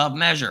ourselves above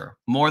measure,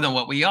 more than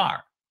what we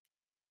are.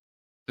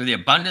 Through the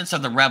abundance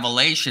of the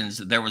revelations,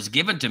 there was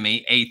given to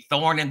me a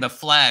thorn in the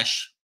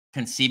flesh,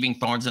 conceiving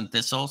thorns and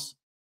thistles,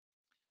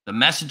 the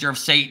messenger of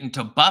Satan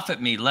to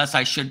buffet me, lest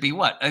I should be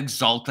what?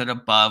 Exalted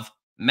above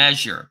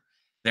measure.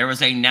 There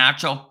is a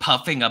natural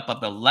puffing up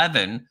of the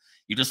leaven.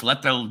 You just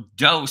let the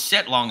dough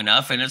sit long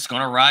enough and it's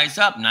going to rise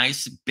up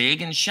nice,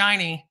 big, and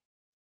shiny.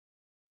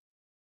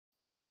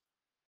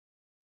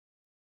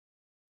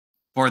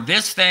 For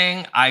this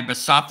thing, I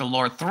besought the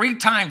Lord 3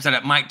 times that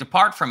it might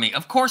depart from me.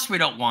 Of course, we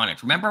don't want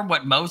it. Remember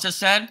what Moses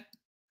said?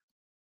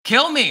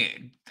 Kill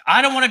me.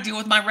 I don't want to deal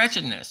with my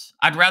wretchedness.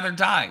 I'd rather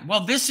die.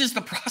 Well, this is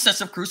the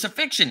process of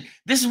crucifixion.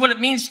 This is what it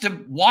means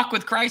to walk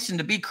with Christ and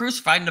to be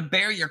crucified and to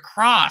bear your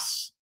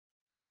cross.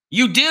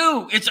 You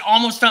do. It's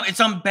almost, it's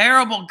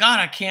unbearable. God,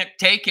 I can't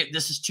take it.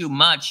 This is too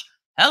much.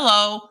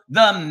 Hello,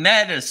 the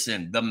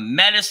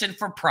medicine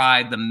for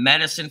pride, the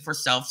medicine for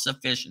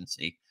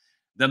self-sufficiency,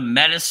 the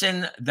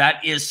medicine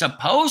that is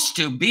supposed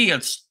to be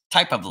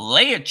type of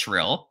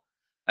laetril,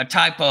 a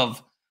type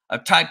of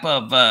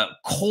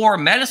core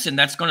medicine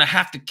that's going to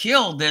have to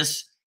kill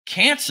this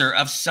cancer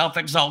of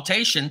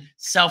self-exaltation,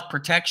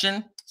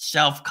 self-protection,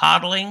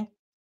 self-coddling,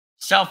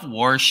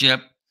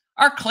 self-worship,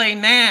 our clay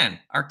man,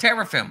 our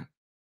teraphim,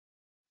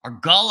 our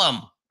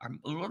Gollum, our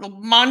little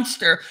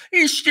monster.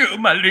 He's still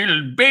my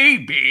little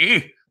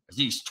baby.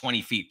 He's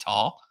 20 feet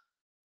tall,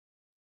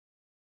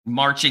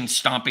 marching,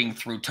 stomping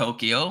through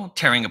Tokyo,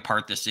 tearing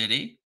apart the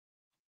city.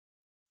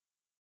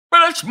 But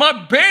that's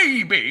my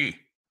baby.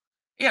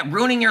 Yeah,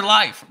 ruining your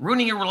life,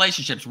 ruining your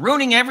relationships,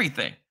 ruining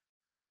everything.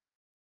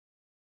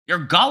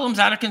 Your Gollum's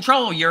out of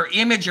control. Your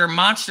image, your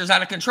monster's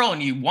out of control.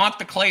 And you want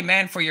the clay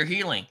man for your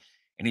healing.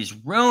 And he's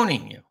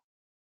ruining you.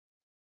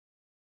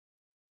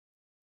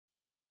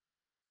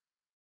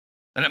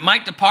 That it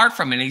might depart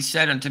from it. And he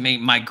said unto me,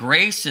 my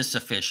grace is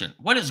sufficient.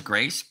 What is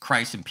grace?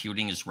 Christ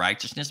imputing his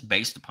righteousness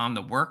based upon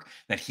the work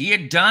that he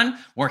had done,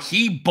 where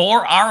he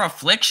bore our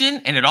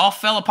affliction and it all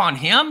fell upon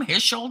him,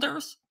 his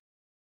shoulders.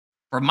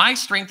 For my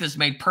strength is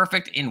made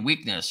perfect in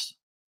weakness.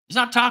 He's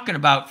not talking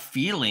about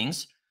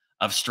feelings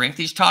of strength.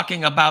 He's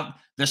talking about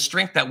the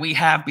strength that we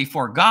have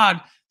before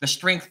God, the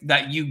strength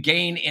that you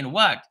gain in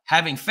what?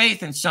 Having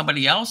faith in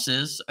somebody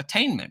else's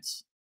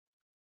attainments.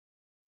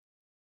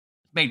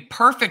 Made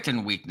perfect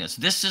in weakness.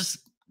 This is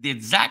the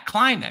exact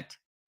climate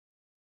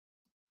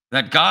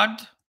that God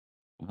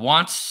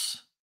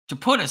wants to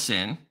put us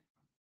in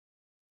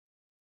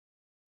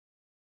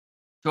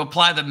to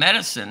apply the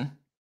medicine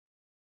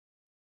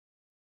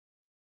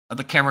of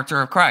the character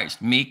of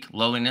Christ: meek,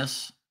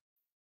 lowliness,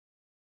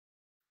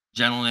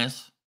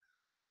 gentleness,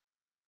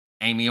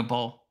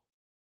 amiable,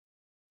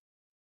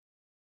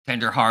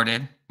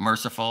 tenderhearted,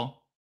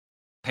 merciful,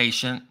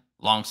 patient,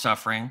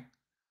 long-suffering,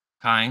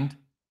 kind,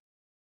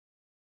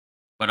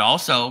 but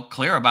also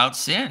clear about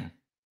sin,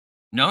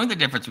 knowing the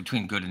difference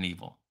between good and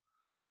evil.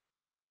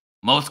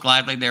 Most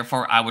gladly,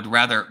 therefore, I would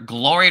rather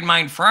glory in my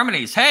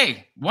infirmities.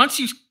 Hey,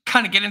 once you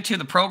kind of get into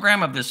the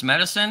program of this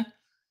medicine,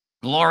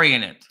 glory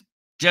in it.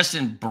 Just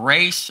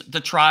embrace the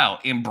trial,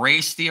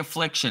 embrace the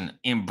affliction,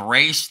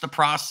 embrace the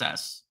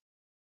process.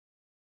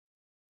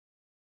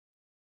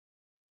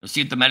 You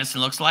see what the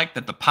medicine looks like?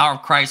 That the power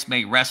of Christ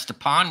may rest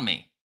upon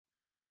me.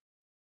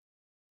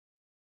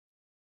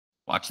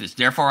 Watch this.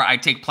 Therefore, I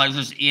take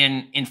pleasures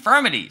in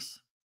infirmities.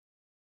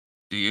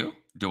 Do you?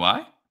 Do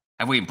I?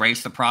 Have we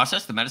embraced the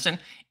process, the medicine?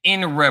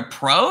 In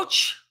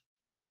reproach?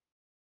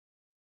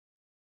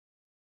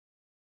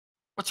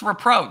 What's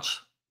reproach?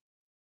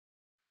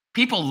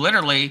 People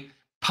literally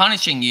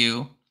punishing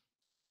you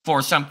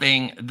for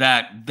something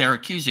that they're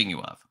accusing you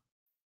of,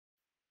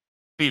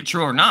 be it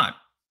true or not.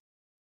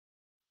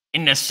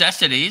 In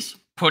necessities,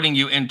 putting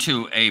you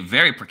into a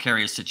very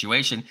precarious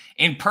situation.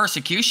 In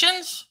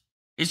persecutions,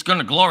 he's going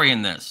to glory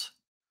in this.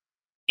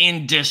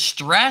 In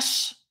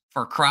distress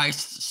for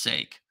Christ's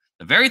sake.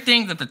 The very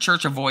thing that the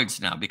church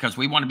avoids now, because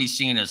we want to be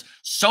seen as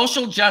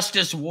social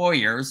justice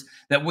warriors,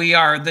 that we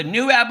are the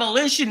new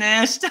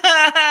abolitionist.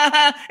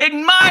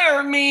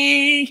 Admire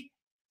me.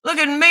 Look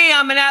at me,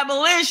 I'm an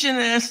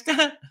abolitionist.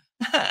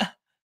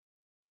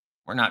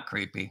 We're not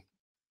creepy.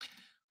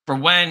 For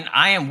when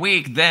I am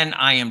weak, then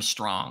I am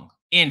strong.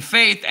 In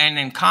faith and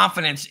in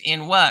confidence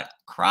in what?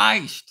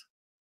 Christ.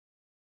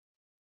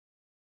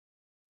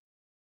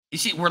 You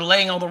see, we're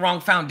laying all the wrong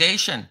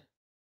foundation.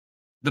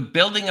 The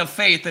building of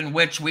faith in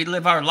which we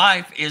live our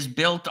life is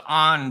built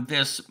on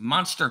this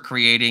monster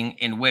creating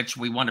in which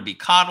we want to be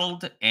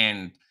coddled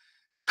and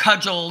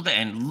cudgeled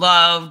and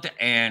loved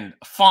and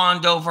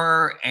fawned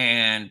over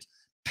and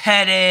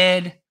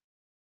petted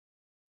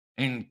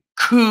and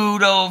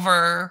cooed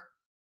over.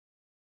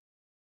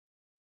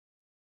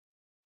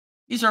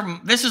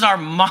 This is our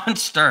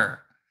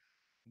monster.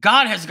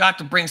 God has got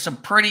to bring some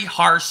pretty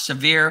harsh,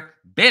 severe,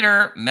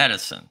 bitter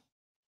medicine.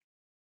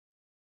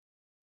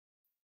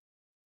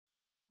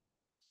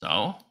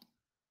 So,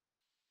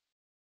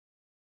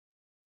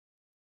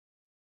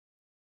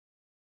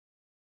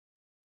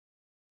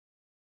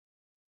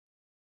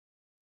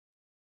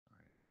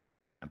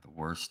 at the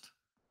worst.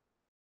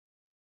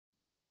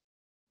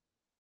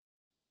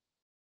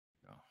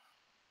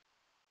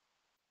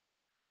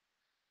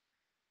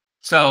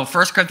 So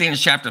 1 Corinthians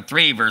chapter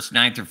 3, verse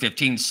 9 through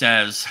 15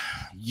 says,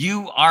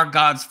 you are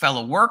God's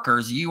fellow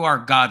workers. You are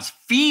God's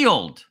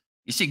field.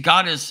 You see,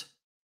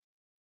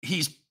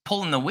 he's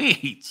pulling the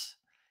weeds.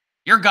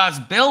 You're God's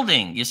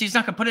building. You see, he's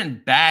not going to put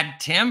in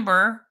bad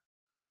timber.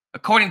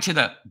 According to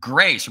the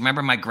grace,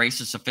 remember my grace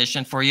is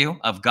sufficient for you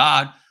of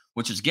God,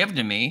 which is given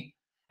to me.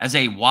 As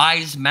a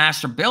wise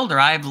master builder,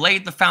 I have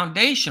laid the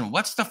foundation.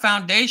 What's the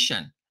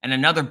foundation? And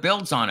another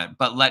builds on it.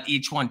 But let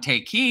each one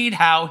take heed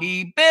how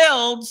he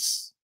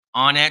builds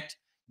on it.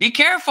 Be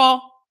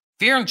careful.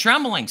 Fear and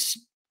trembling.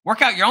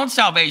 Work out your own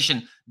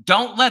salvation.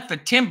 Don't let the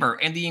timber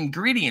and the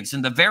ingredients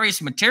and the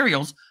various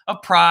materials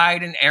of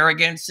pride and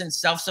arrogance and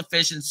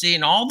self-sufficiency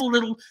and all the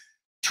little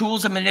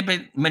tools of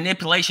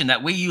manipulation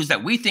that we use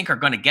that we think are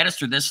going to get us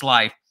through this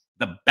life,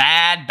 the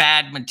bad,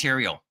 bad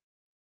material.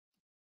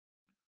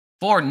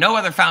 For no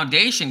other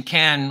foundation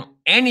can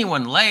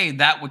anyone lay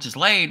that which is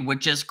laid,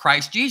 which is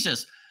Christ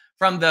Jesus.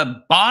 From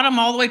the bottom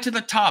all the way to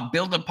the top,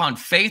 build upon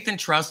faith and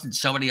trust in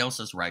somebody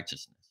else's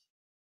righteousness.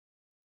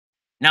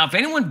 Now, if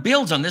anyone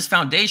builds on this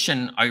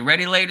foundation, are you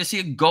ready,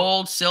 Laodicea?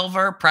 Gold,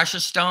 silver,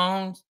 precious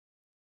stones,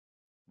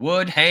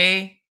 wood,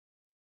 hay,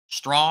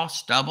 straw,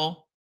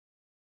 stubble.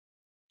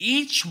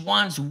 Each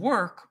one's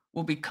work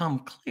will become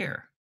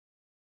clear.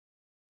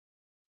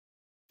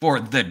 For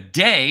the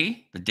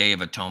day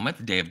of atonement,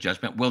 the day of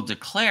judgment, will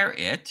declare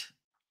it,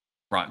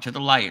 brought to the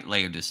light,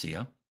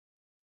 Laodicea,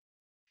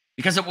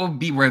 because it will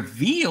be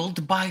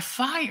revealed by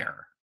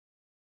fire.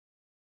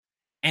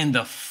 And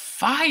the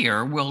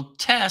fire will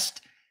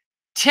test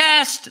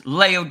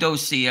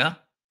Laodicea,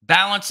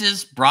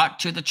 balances brought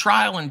to the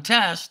trial and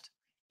test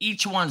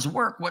each one's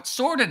work, what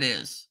sort it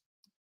is.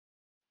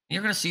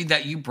 You're going to see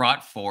that you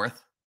brought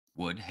forth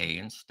wood, hay,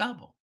 and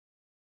stubble.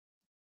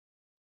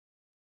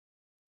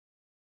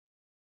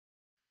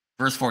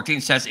 Verse 14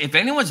 says, if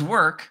anyone's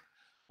work,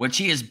 which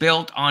he has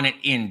built on it,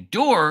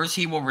 endures,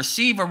 he will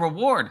receive a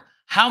reward.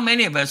 How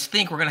many of us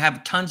think we're going to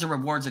have tons of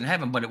rewards in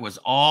heaven, but it was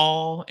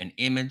all an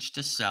image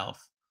to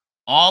self,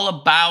 all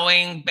a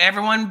bowing,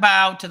 everyone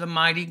bow to the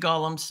mighty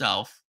gull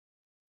himself.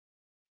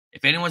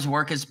 If anyone's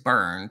work is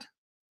burned,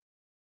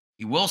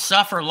 he will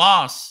suffer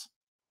loss.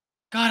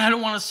 God, I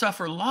don't want to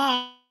suffer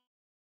loss.